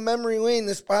back in the memory lane.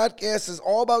 This podcast is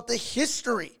all about the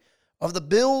history of the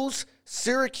Bills,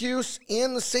 Syracuse,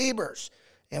 and the Sabres.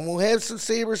 And we'll have some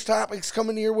Sabres topics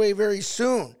coming your way very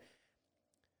soon.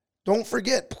 Don't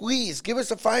forget, please give us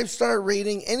a 5-star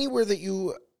rating anywhere that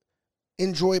you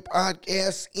enjoy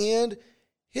podcasts, and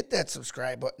hit that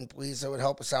subscribe button, please. That would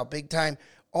help us out big time.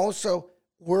 Also,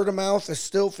 word of mouth is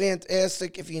still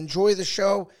fantastic. If you enjoy the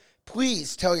show,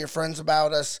 please tell your friends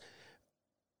about us.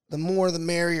 The more the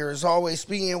merrier, as always.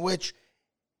 Speaking of which,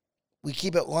 we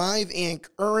keep it live and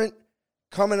current.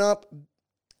 Coming up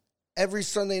every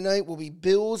Sunday night will be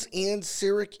Bills and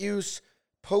Syracuse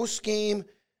post-game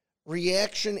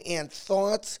reaction and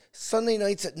thoughts. Sunday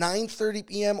nights at 9:30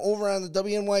 p.m. over on the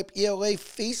WNYPLA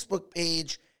Facebook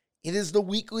page. It is the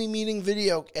weekly meeting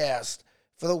video cast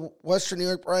for the Western New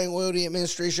York Bryan Loyalty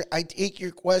Administration. I take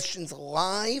your questions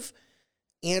live,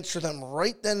 answer them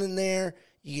right then and there.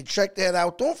 You can check that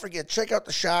out. Don't forget, check out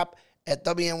the shop at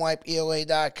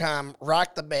WNYPLA.com.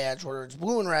 Rock the badge, whether it's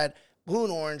blue and red, blue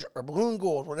and orange, or blue and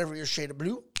gold, whatever your shade of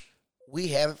blue, we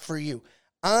have it for you.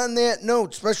 On that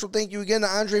note, special thank you again to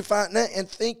Andre Fontenette, and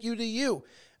thank you to you.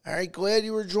 All right, glad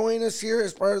you were joining us here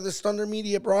as part of this Thunder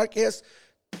Media broadcast.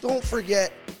 Don't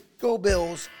forget, go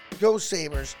Bills, go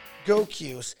Sabres, go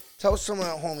Cuse. Tell someone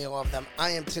at home you love them.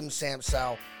 I am Tim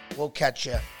Samsow. We'll catch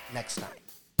you next time.